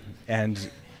away,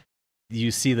 and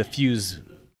you see the fuse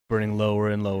burning lower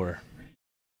and lower.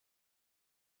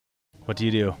 What do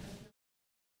you do?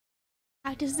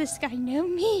 How does this guy know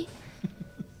me?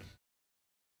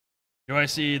 Do I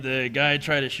see the guy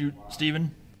try to shoot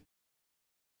Steven?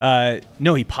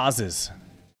 No, he pauses.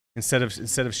 Instead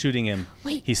of shooting him,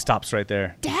 Wait. he stops right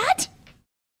there. Dad?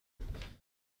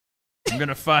 I'm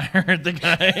gonna fire at the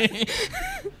guy.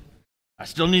 I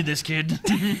still need this kid.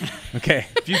 Okay.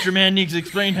 Future man needs to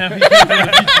explain how he came from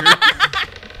the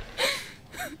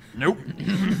future. Nope.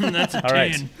 That's a 10. All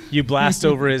right. You blast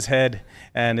over his head,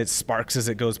 and it sparks as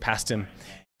it goes past him.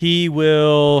 He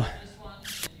will...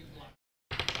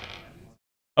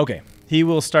 Okay. He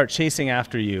will start chasing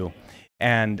after you,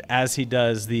 and as he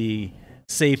does, the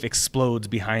safe explodes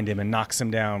behind him and knocks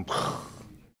him down.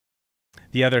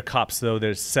 The other cops, though,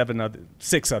 there's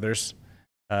 6 others,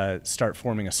 start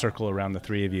forming a circle around the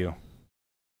 3 of you. All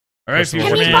right, First of all,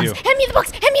 future what do man. you do? Hand me the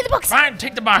box! Hand me the box! Fine,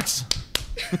 take the box.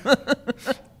 Come on,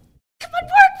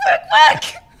 work!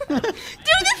 Do the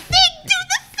thing! Do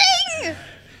the thing!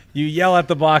 You yell at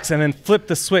the box and then flip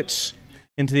the switch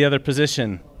into the other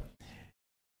position.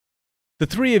 The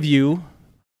 3 of you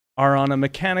are on a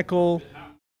mechanical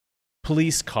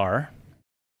police car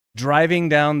driving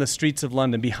down the streets of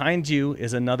London. Behind you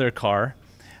is another car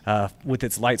with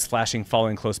its lights flashing,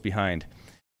 following close behind.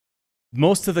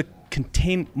 Most of the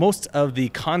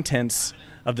contents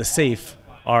of the safe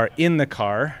are in the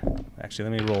car. Actually,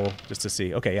 let me roll just to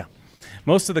see. Okay, yeah.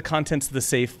 Most of the contents of the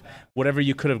safe, whatever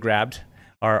you could have grabbed,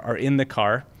 are in the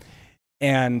car.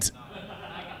 And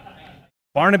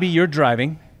Barnaby, you're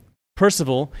driving.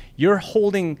 Percival, you're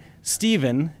holding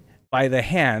Stephen by the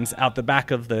hands out the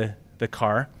back of the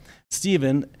car.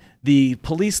 Stephen, the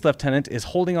police lieutenant, is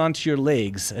holding onto your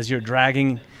legs as you're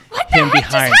dragging him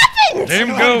behind. Happened? Let him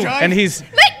go. And he's...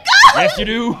 Let go! Yes, you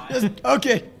do.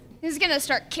 Okay. He's gonna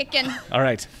start kicking. All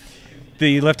right.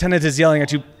 The lieutenant is yelling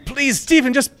at you, please,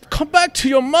 Stephen, just come back to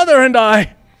your mother and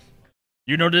I.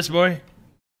 You know this boy?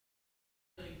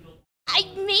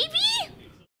 Maybe?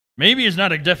 Maybe is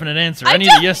not a definite answer. I need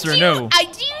don't- a yes or do no. You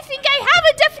think I have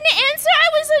a definite answer? I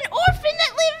was an orphan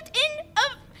that lived in a...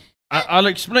 I'll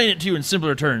explain it to you in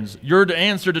simpler terms. Your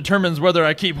answer determines whether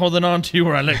I keep holding on to you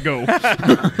or I let go.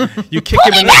 You kick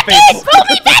him in the face. Pull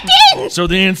me back in! So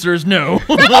the answer is no.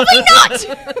 Probably not!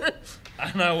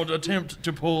 And I will attempt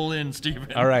to pull in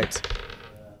Stephen. All right.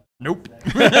 Nope.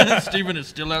 Stephen is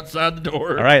still outside the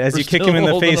door. All right, as We're you kick still him in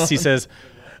the holding face, he on. says,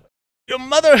 your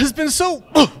mother has been so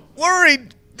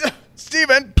worried.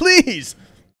 Stephen, please.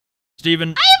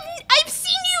 Stephen, I've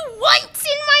seen you once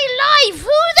in my life!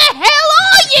 Who the hell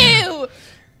are you?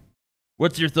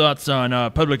 what's your thoughts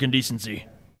on public indecency?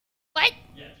 What?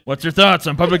 What's your thoughts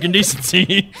on public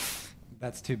indecency?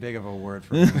 That's too big of a word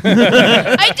for me.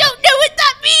 I don't know what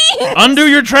that means! Undo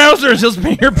your trousers,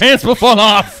 your pants will fall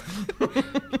off.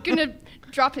 Gonna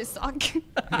drop his sock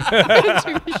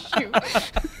into his shoe.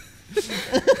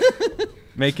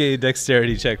 Make a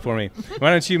dexterity check for me.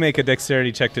 Why don't you make a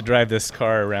dexterity check to drive this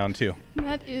car around too?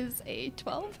 That is a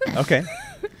 12. Okay.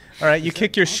 All right, you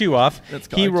kick your shoe off.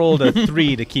 He rolled a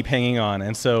 3 to keep hanging on,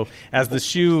 and so as the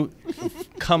shoe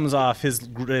comes off, his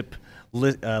grip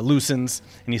loosens,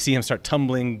 and you see him start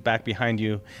tumbling back behind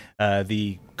you.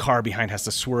 The car behind has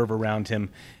to swerve around him,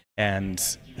 and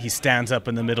he stands up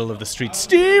in the middle of the street.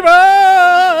 Steven!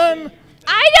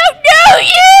 I don't know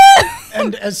you!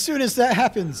 And as soon as that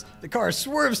happens, the car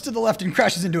swerves to the left and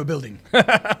crashes into a building.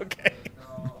 Okay.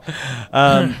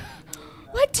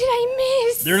 What did I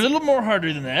miss? They're a little more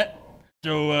harder than that.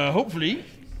 So hopefully,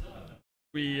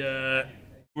 we're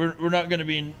not going to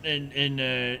be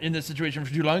in this situation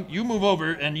for too long. You move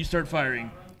over and you start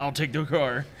firing. I'll take the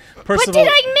car. What Percival, did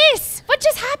I miss? What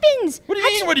just happened? What do you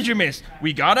mean? What did you miss?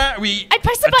 We I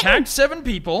pressed the attacked button. 7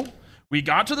 people. We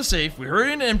got to the safe. We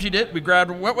hurried and emptied it. We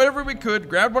grabbed whatever we could.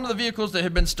 Grabbed one of the vehicles that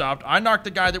had been stopped. I knocked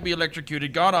the guy that we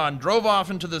electrocuted. Got on. Drove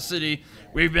off into the city.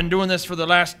 We've been doing this for the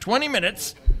last 20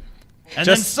 minutes. And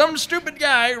then some stupid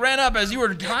guy ran up as you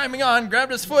were climbing on,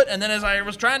 grabbed his foot, and then as I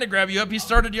was trying to grab you up, he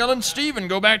started yelling, "Steven,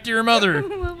 go back to your mother."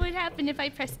 What would happen if I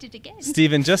pressed it again?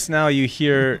 Stephen, just now you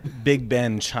hear Big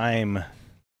Ben chime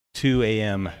 2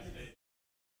 a.m.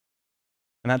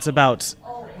 And that's about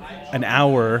an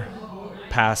hour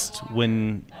past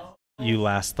when you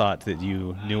last thought that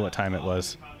you knew what time it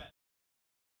was.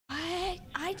 What?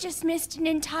 I just missed an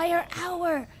entire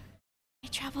hour. I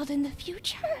traveled in the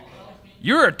future.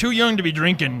 You're too young to be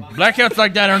drinking. Blackouts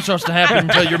like that aren't supposed to happen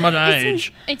until you're my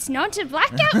age. It's not a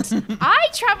blackout. I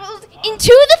traveled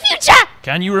into the future.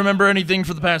 Can you remember anything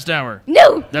for the past hour?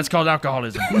 No, That's called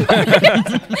alcoholism.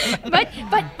 but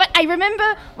I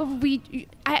remember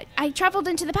I traveled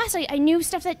into the past. I knew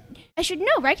stuff that I should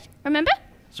know, right? Remember?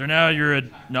 So now you're a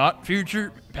not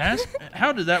future past?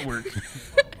 How did that work?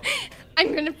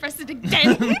 I'm gonna press it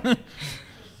again.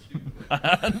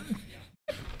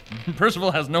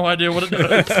 Percival has no idea what it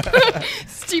does.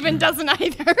 Steven doesn't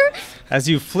either. As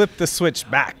you flip the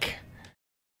switch back,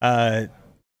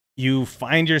 you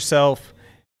find yourself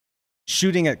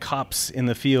shooting at cops in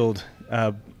the field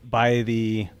by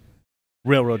the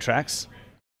railroad tracks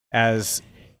as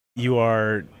you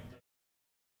are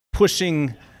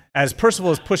pushing, as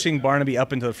Percival is pushing Barnaby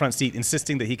up into the front seat,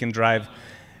 insisting that he can drive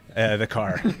the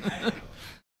car.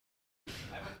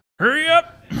 Hurry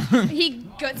up! He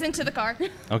gets into the car.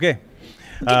 Okay.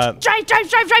 Drive,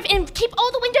 and keep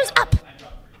all the windows up.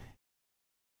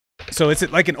 So it's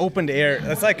like an open air.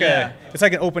 It's like it's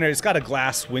like an open air. It's got a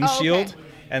glass windshield,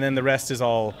 and then the rest is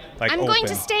all like I'm open. going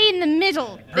to stay in the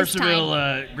middle this Percival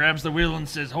time. grabs the wheel and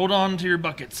says, "Hold on to your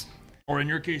buckets, or in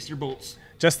your case, your bolts."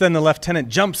 Just then, the lieutenant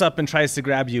jumps up and tries to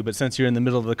grab you, but since you're in the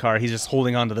middle of the car, he's just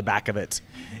holding on to the back of it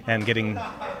and getting.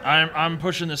 I'm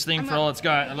pushing this thing for all it's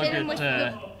got. I look Hit him with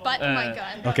the butt of my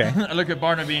gun. Okay. I look at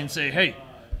Barnaby and say, "Hey,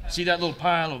 see that little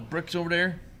pile of bricks over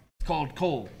there? It's called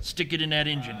coal. Stick it in that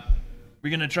engine. We're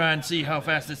gonna try and see how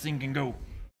fast this thing can go."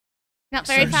 Not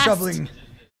very Start fast. shoveling.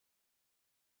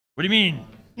 What do you mean?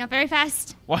 Not very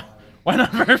fast. Why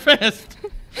not very fast?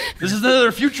 This is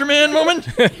another future man moment?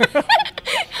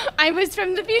 I was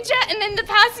from the future and then the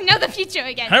past and now the future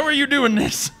again. How are you doing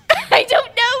this? I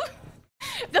don't know.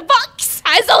 The box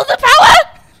has all the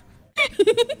power.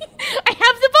 I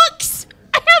have the box.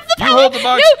 I have the You power. hold the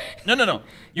box. No. No.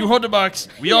 You hold the box.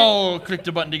 We all click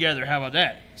the button together. How about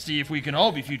that? See if we can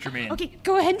all be future man. Okay,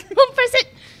 go ahead. Don't press it.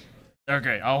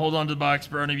 Okay, I'll hold on to the box.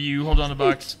 Barnaby, you hold on to the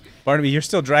box. Barnaby, you're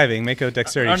still driving. Make a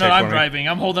dexterity Oh, check no, I'm for me. driving.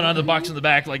 I'm holding on to the box in the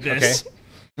back like this.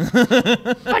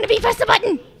 Okay. Barnaby, press the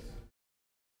button.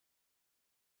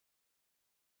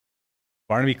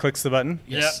 Barnaby clicks the button.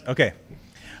 Yes. Okay.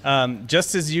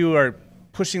 Just as you are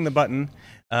pushing the button,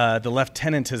 the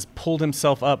lieutenant has pulled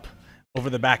himself up over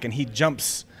the back, and he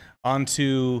jumps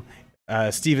onto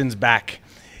Stephen's back.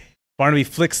 Barnaby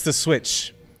flicks the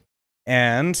switch,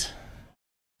 and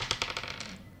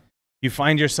you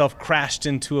find yourself crashed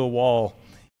into a wall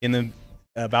in the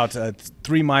about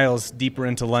 3 miles deeper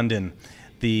into London.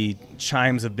 The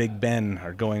chimes of Big Ben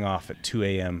are going off at 2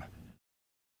 a.m.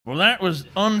 Well, that was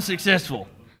unsuccessful.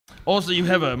 Also, you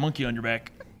have a monkey on your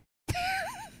back.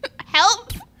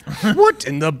 Help. What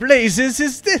in the blazes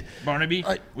is this? Barnaby,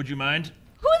 would you mind?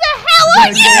 Who the hell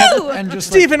are you? And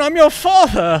just like, Stephen, I'm your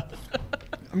father!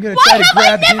 I'm gonna Why try to have I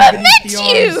grab him never beneath the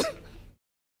met you? arms.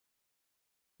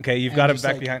 Okay, you've And got him just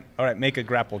back like- behind. All right, make a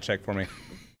grapple check for me.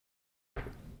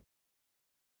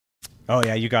 Oh,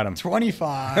 yeah, you got him.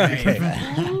 25.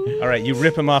 Okay. All right, you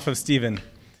rip him off of Stephen.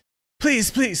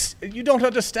 Please, you don't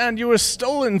understand. You were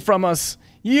stolen from us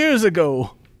years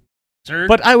ago. Sir?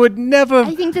 But I would never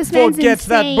I think this man's forget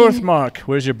that insane. birthmark.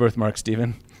 Where's your birthmark,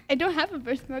 Stephen? I don't have a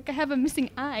birthmark. I have a missing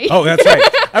eye. Oh, that's right.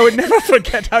 I would never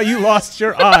forget how you lost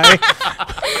your eye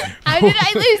How did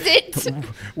I lose it?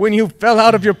 when you fell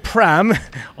out of your pram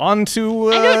onto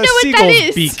I don't know what that Seagull's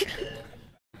is. beak.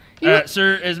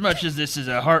 Sir, as much as this is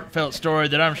a heartfelt story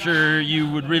that I'm sure you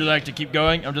would really like to keep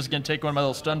going, I'm just going to take one of my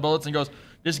little stun bullets and goes,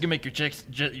 this is going to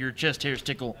make your chest hairs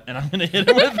tickle, and I'm going to hit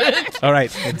him with it. All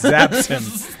right, it zaps him,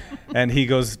 and he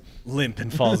goes limp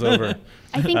and falls over.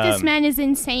 I think this man is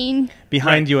insane.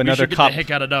 Behind you, We another should get cop. the heck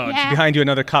out of Dodge. Yeah. Behind you,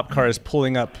 another cop car is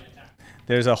pulling up.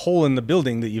 There's a hole in the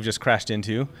building that you've just crashed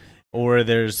into, or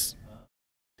there's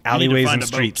alleyways find and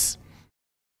a boat. streets.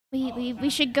 We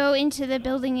should go into the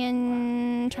building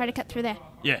and try to cut through there.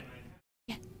 Yeah.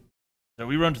 So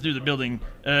we run through the building.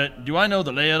 Do I know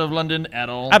the layout of London at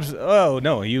all? Oh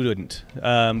no, you didn't.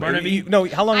 Barnaby? No,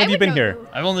 how long I have you would been know. here?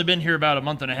 I've only been here about a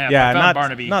month and a half. Yeah, I found not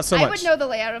Barnaby. not so I much. would know the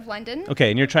layout of London.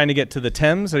 Okay, and you're trying to get to the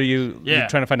Thames? Or are you Yeah. you're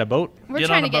trying to find a boat? We're Get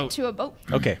trying on to a get boat. to a boat.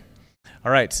 Okay.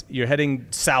 All right, you're heading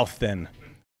south then.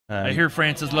 I hear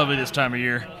France is lovely this time of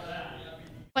year.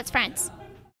 What's France?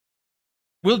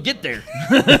 We'll get there.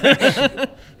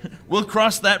 We'll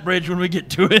cross that bridge when we get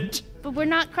to it. But we're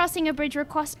not crossing a bridge, we're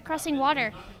crossing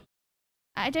water.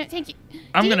 I don't think you...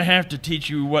 I'm going to have to teach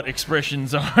you what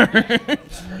expressions are.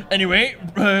 Anyway,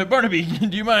 Barnaby,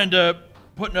 do you mind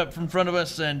putting up in front of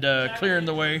us and clearing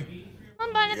the way? Come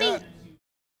on, Barnaby.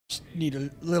 Just need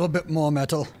a little bit more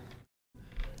metal.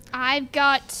 I've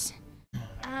got...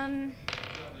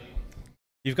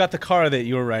 You've got the car that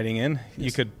you were riding in.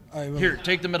 You could I will. Here,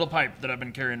 take the metal pipe that I've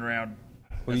been carrying around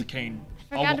as a cane.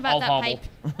 Forgot about that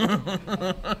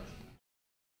hobble.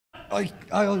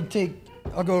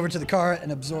 I'll go over to the car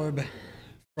and absorb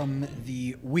from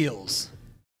the wheels.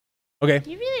 Okay.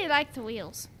 You really like the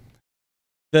wheels.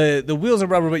 The wheels are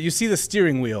rubber, but you see the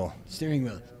steering wheel. Steering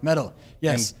wheel. Metal.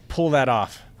 Yes. And pull that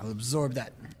off. I'll absorb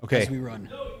that Okay. as we run.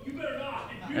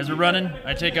 As we're running,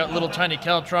 I take out little tiny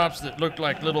caltrops that look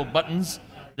like little buttons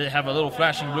that have a little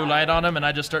flashing blue light on them, and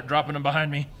I just start dropping them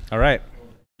behind me. All right.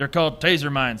 They're called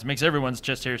taser mines. Makes everyone's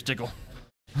chest hairs tickle.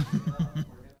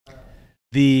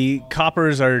 The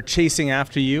coppers are chasing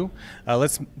after you.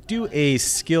 Let's do a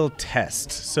skill test.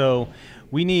 So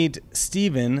we need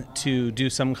Steven to do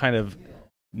some kind of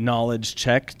knowledge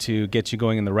check to get you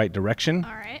going in the right direction.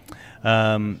 All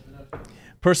right.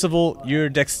 Percival, your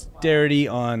dexterity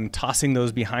on tossing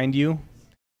those behind you.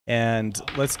 And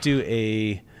let's do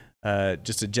a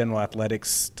just a general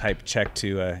athletics type check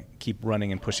to keep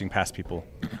running and pushing past people.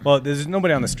 Well, there's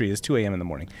nobody on the street. It's 2 a.m. in the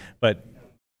morning. But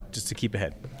just to keep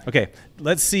ahead. Okay,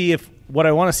 let's see if what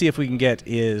I want to see if we can get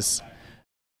is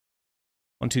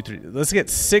 1, 2, 3. Let's get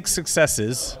 6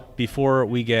 successes before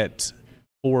we get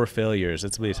 4 failures.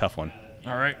 That's really a tough one.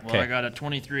 All right. Well, Okay. I got a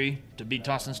 23 to be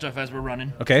tossing stuff as we're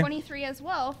running. Okay. 23 as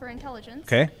well for intelligence.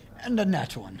 Okay. And a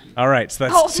nat one. All right. So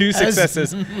that's 2 As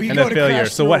successes we and go a to failure.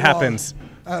 crash So through what a wall. happens?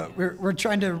 We're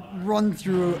trying to run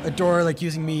through a door, like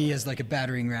using me as like a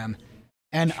battering ram,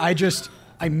 and I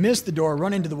missed the door,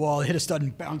 run into the wall, hit a stud,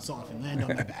 and bounce off and land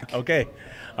on my back. Okay.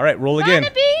 All right. Roll again.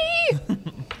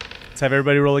 Barnaby! Let's have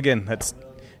everybody roll again. That's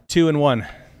 2 and 1.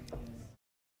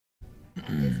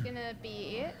 It's gonna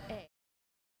be a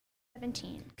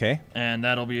 17. Okay. And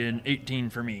that'll be an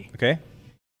 18 for me. Okay.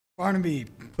 Barnaby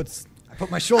I put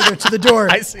my shoulder to the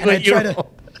door, I see and what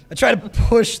I try to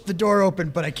push the door open,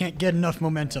 but I can't get enough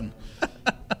momentum.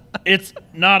 It's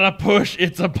not a push,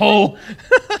 it's a pull.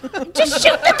 Just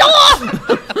shoot the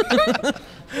door!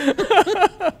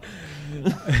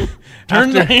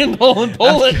 Turn the handle and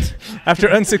pull it. After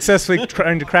unsuccessfully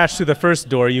trying to crash through the first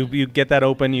door, you get that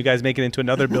open, you guys make it into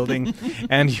another building,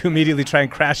 and you immediately try and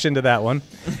crash into that one.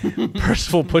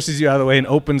 Percival pushes you out of the way and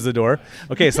opens the door.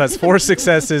 Okay, so that's 4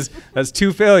 successes. That's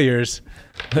 2 failures.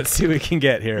 Let's see what we can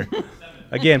get here.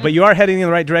 Again, but you are heading in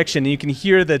the right direction, and you can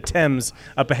hear the Thames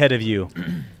up ahead of you.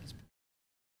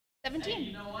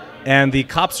 17. And the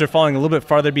cops are falling a little bit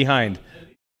farther behind.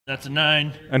 That's a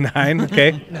 9. A 9,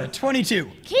 okay. No,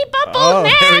 22. Keep up, old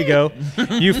man! There we go.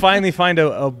 You finally find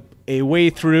a way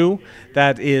through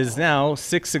that is now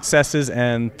 6 successes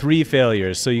and 3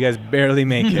 failures. So you guys barely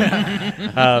make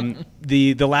it.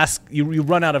 The last you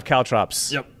run out of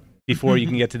caltrops Yep. before you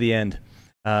can get to the end.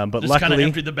 But Just kind of luckily,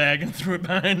 emptied the bag and threw it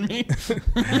behind me.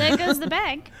 There goes the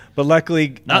bag. Not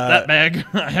Not that bag.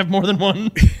 I have more than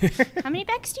one. How many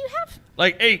bags do you have?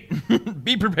 Like 8.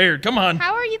 Be prepared. Come on.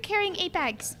 How are you carrying 8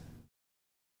 bags?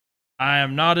 I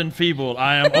am not enfeebled.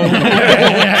 I am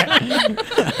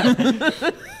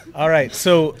overweight. All right,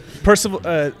 so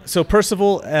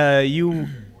Percival, you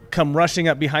come rushing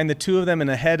up behind the two of them, and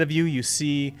ahead of you, you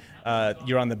see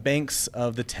you're on the banks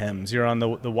of the Thames. You're on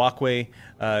the walkway,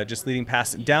 just leading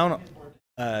past down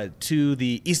to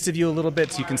the east of you a little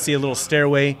bit. So you can see a little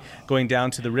stairway going down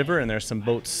to the river, and there's some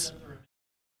boats.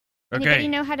 Anybody Okay.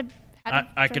 know how to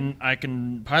I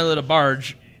can pilot a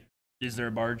barge. Is there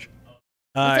a barge?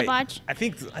 What's a barge? I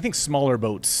think smaller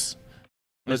boats.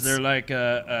 Is there like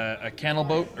a canal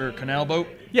boat or canal boat?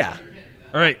 Yeah.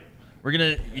 All right.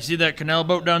 You see that canal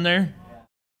boat down there?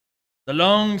 The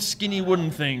long, skinny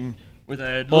wooden thing with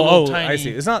a little tiny. I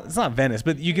see. It's not Venice,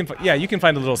 but you can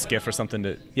find a little skiff or something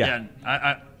to Yeah.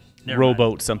 Never mind.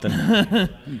 rowboat something. Canal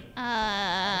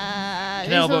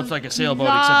boat's like a sailboat,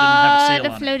 except it didn't have a sail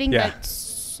on it. Floating Yeah. boats.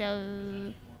 So,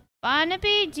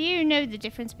 Barnaby, do you know the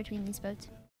difference between these boats?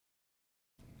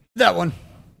 That one.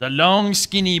 The long,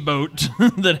 skinny boat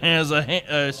that has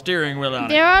a steering wheel on it.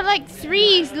 There are like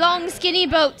 3 long, skinny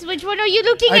boats. Which one are you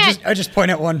looking at? I just point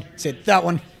at one. Say that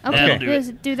one. That'll Okay, do it.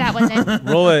 we'll do that one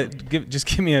then. Just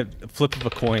give me a flip of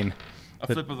a coin. A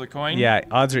flip of the coin? Yeah,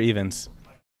 odds or evens.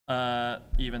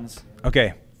 Evens.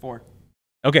 Okay. 4.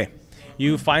 Okay.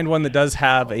 You find one that does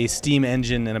have a steam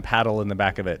engine and a paddle in the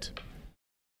back of it.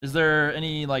 Is there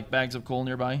any like bags of coal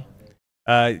nearby?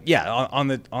 Yeah, on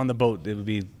the boat it would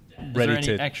be Is ready there any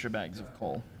to. extra bags of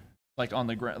coal, like on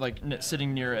the ground, like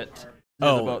sitting near it,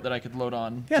 near the boat that I could load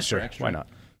on? Yeah, just for sure. extra? Why not?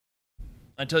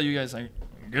 I tell you guys, I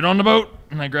get on the boat,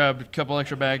 and I grab a couple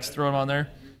extra bags, throw them on there.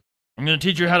 I'm gonna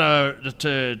teach you how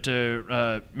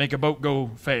to make a boat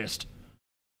go fast.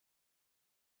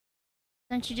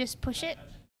 Don't you just push it?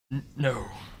 No.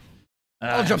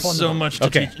 I'll jump on the so boat. much to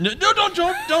Okay. teach. No, don't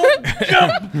jump! Don't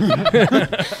jump!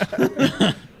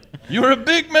 You're a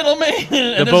big metal man,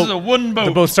 and this is a wooden boat.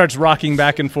 The boat starts rocking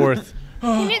back and forth.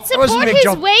 Can it wasn't a support big his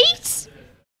jump. weight?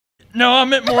 No, I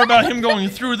meant more about him going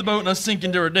through the boat and us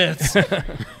sinking to our deaths.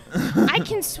 I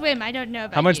can swim. I don't know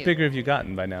about How much you. bigger have you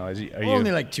gotten by now? Are you?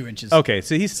 Only like 2 inches. Okay,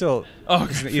 so he's still. Oh,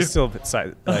 He's still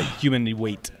human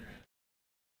weight.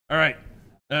 All right.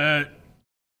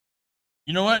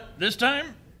 You know what? This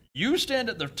time, you stand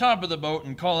at the top of the boat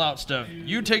and call out stuff.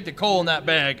 You take the coal in that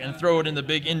bag and throw it in the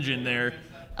big engine there,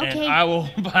 and Okay. I will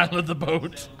pilot the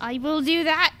boat. I will do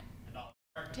that.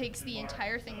 Takes the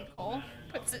entire thing of coal.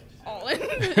 puts it all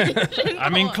in. I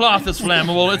mean, cloth is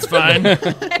flammable. It's fine.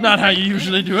 Not how you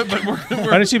usually do it, but we're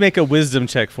Why don't you make a wisdom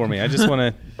check for me? I just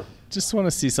want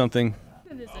to see something.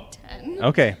 That is a 10.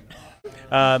 Okay.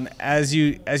 As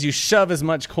you shove as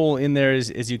much coal in there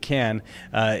as you can,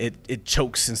 it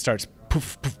chokes and starts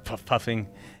puffing,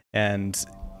 and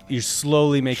you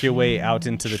slowly make your way out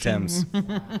into the Thames.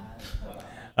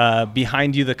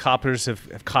 Behind you, the coppers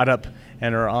have caught up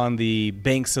and are on the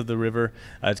banks of the river.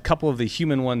 A couple of the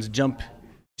human ones jump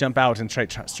out and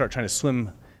start trying to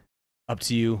swim up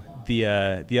to you.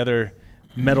 The other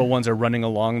metal ones are running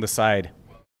along the side.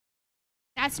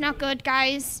 That's not good,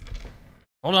 guys.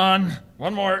 Hold on.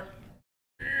 One more.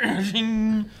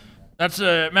 That's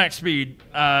max speed.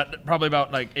 Probably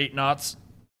about like 8 knots.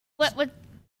 What?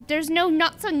 There's no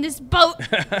knots on this boat.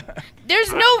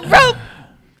 There's no rope.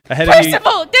 Ahead of you,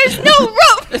 Percival, there's no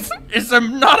rope. It's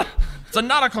a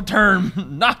nautical term.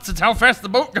 Knots. It's how fast the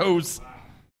boat goes.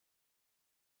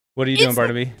 what are you doing,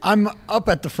 Barnaby? I'm up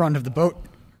at the front of the boat,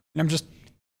 and I'm just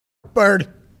bird.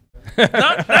 Dang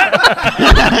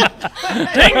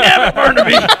nabbit,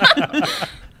 Barnaby.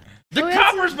 The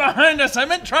copper's behind us. I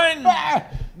meant try and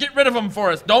get rid of them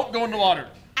for us. Don't go in the water.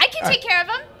 I can take care of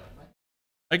him.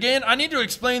 Again, I need to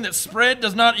explain that spread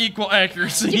does not equal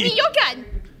accuracy. Give me your gun.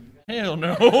 Hell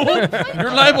no.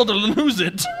 You're liable to lose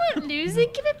it. I won't lose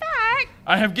it. Give it back.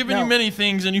 I have given you No. many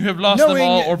things and you have lost them Knowing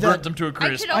all or that burnt them to a I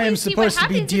crisp. could I am always see what supposed to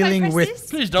be happens if I dealing press with this.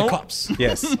 Please the don't. cops.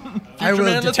 Yes. I will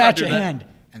man, let's not detach do a that. hand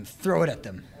and throw it at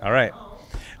them. All right.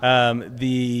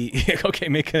 Okay,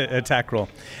 make an attack roll.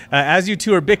 As you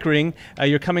two are bickering,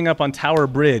 you're coming up on Tower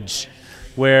Bridge,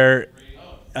 where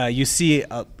you see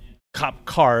cop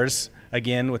cars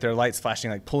again with their lights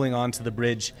flashing, like pulling onto the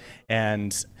bridge,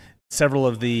 and several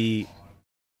of the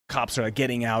cops are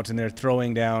getting out and they're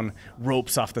throwing down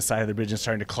ropes off the side of the bridge and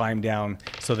starting to climb down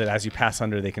so that as you pass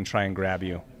under, they can try and grab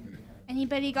you.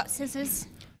 Anybody got scissors?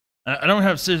 I don't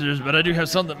have scissors, but I do have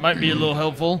something that might be a little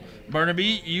helpful.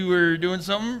 Barnaby, you were doing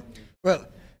something? Well,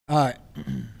 I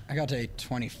got a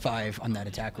 25 on that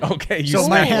attack roll. Okay, you so my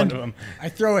smack one hand, of them. I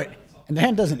throw it, and the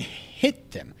hand doesn't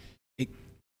hit them. It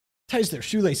ties their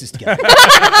shoelaces together.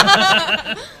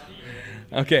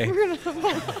 Okay.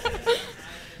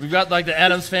 We've got like the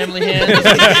Addams Family hand.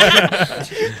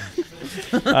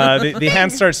 The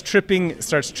hand starts tripping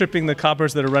the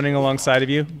coppers that are running alongside of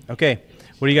you. Okay.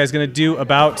 What are you guys going to do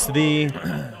about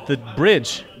the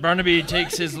bridge? Barnaby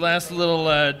takes his last little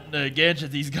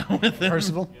gadget he's got with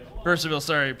him. Percival,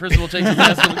 sorry. Percival takes his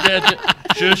last little gadget.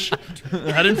 Shush.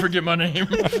 I didn't forget my name.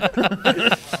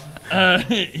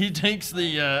 He takes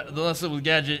the last little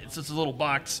gadget. It's just a little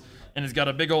box, and it's got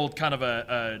a big old kind of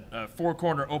a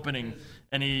four-corner opening.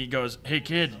 And he goes, "Hey,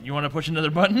 kid, you want to push another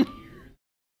button?"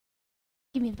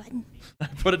 Give me the button.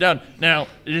 Put it down. Now,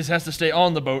 it just has to stay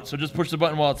on the boat, so just push the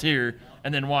button while it's here,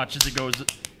 and then watch as it goes.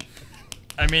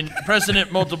 I mean, pressing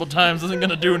it multiple times isn't going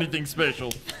to do anything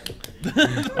special.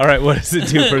 All right, what does it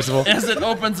do, Percival? As it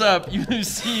opens up, you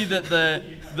see that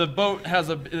the boat has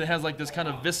like this kind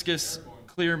of viscous,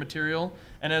 clear material,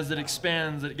 and as it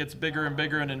expands, it gets bigger and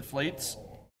bigger and inflates.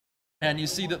 And you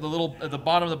see that the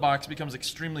bottom of the box becomes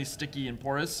extremely sticky and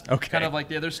porous, Okay. kind of like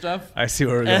the other stuff. I see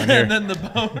where we're going here. And then the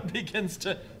boat begins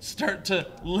to start to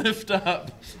lift up.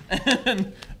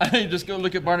 And I just go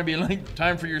look at Barnaby like,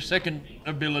 time for your second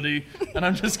ability. And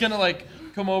I'm just going to like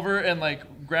come over and like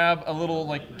grab a little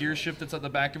like gear shift that's at the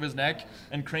back of his neck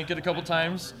and crank it a couple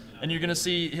times. And you're going to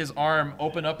see his arm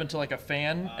open up into like a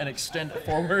fan and extend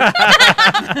forward.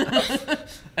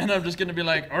 And I'm just going to be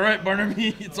like, all right,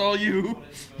 Barnaby, it's all you.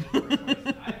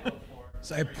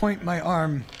 So I point my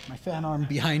fan arm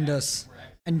behind us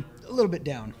and a little bit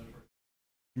down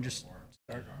and just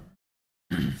start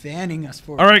fanning us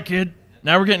forward. All right, kid.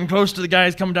 Now we're getting close to the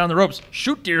guys coming down the ropes.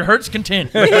 Shoot to your heart's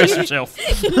content. Brace yourself.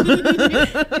 He's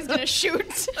gonna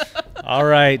shoot. All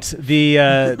right. The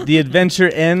adventure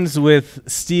ends with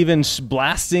Steven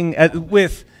blasting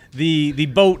with the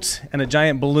boat and a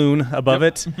giant balloon above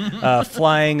it,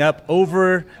 flying up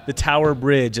over the Tower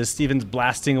Bridge as Steven's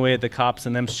blasting away at the cops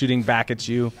and them shooting back at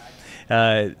you.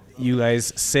 You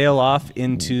guys sail off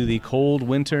into the cold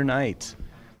winter night.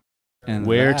 And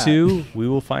Where that- to? We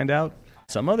will find out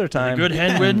some other time. Good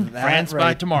headwind. That France by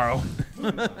right. tomorrow.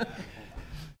 I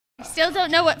still don't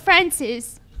know what France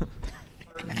is.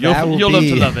 That will You'll live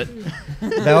to be- love it.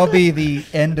 That will be the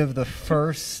end of the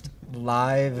first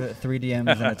live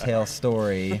 3DMs in a Tale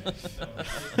story,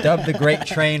 dubbed the Great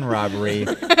Train Robbery,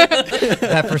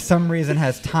 that for some reason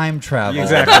has time travel.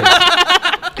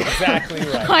 Exactly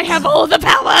right. I have all the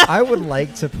power. I would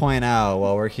like to point out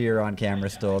while we're here on camera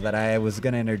still that I was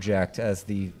going to interject as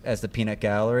the peanut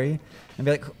gallery and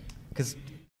be like, because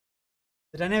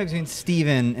The dynamic between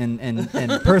Steven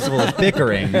and Percival is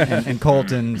bickering, and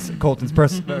Colton's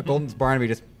Barnaby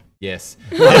just yes.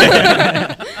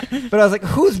 But I was like,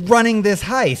 who's running this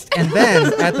heist? And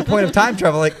then at the point of time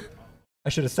travel, like, I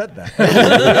should have said that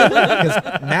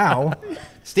because now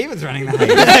Steven's running the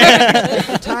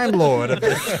heist. The Time Lord of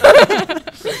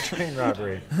this train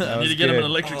robbery. I need to get him an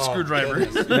electric screwdriver.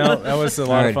 No, that was a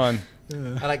lot of fun.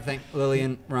 I'd like to thank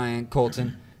Lillian, Ryan,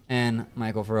 Colton, and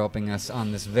Michael for helping us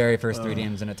on this very first 3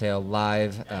 DMs in a Tale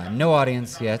live. No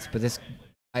audience yet, but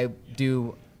I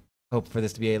do hope for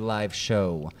this to be a live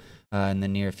show in the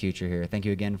near future here. Thank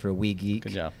you again for We Geek.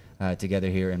 Good job. Together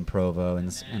here in Provo and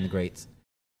the great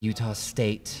Utah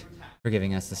State for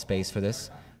giving us the space for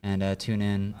this. And tune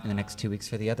in the next 2 weeks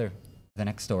for the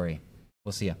next story.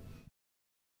 We'll see ya.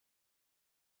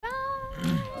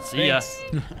 See ya.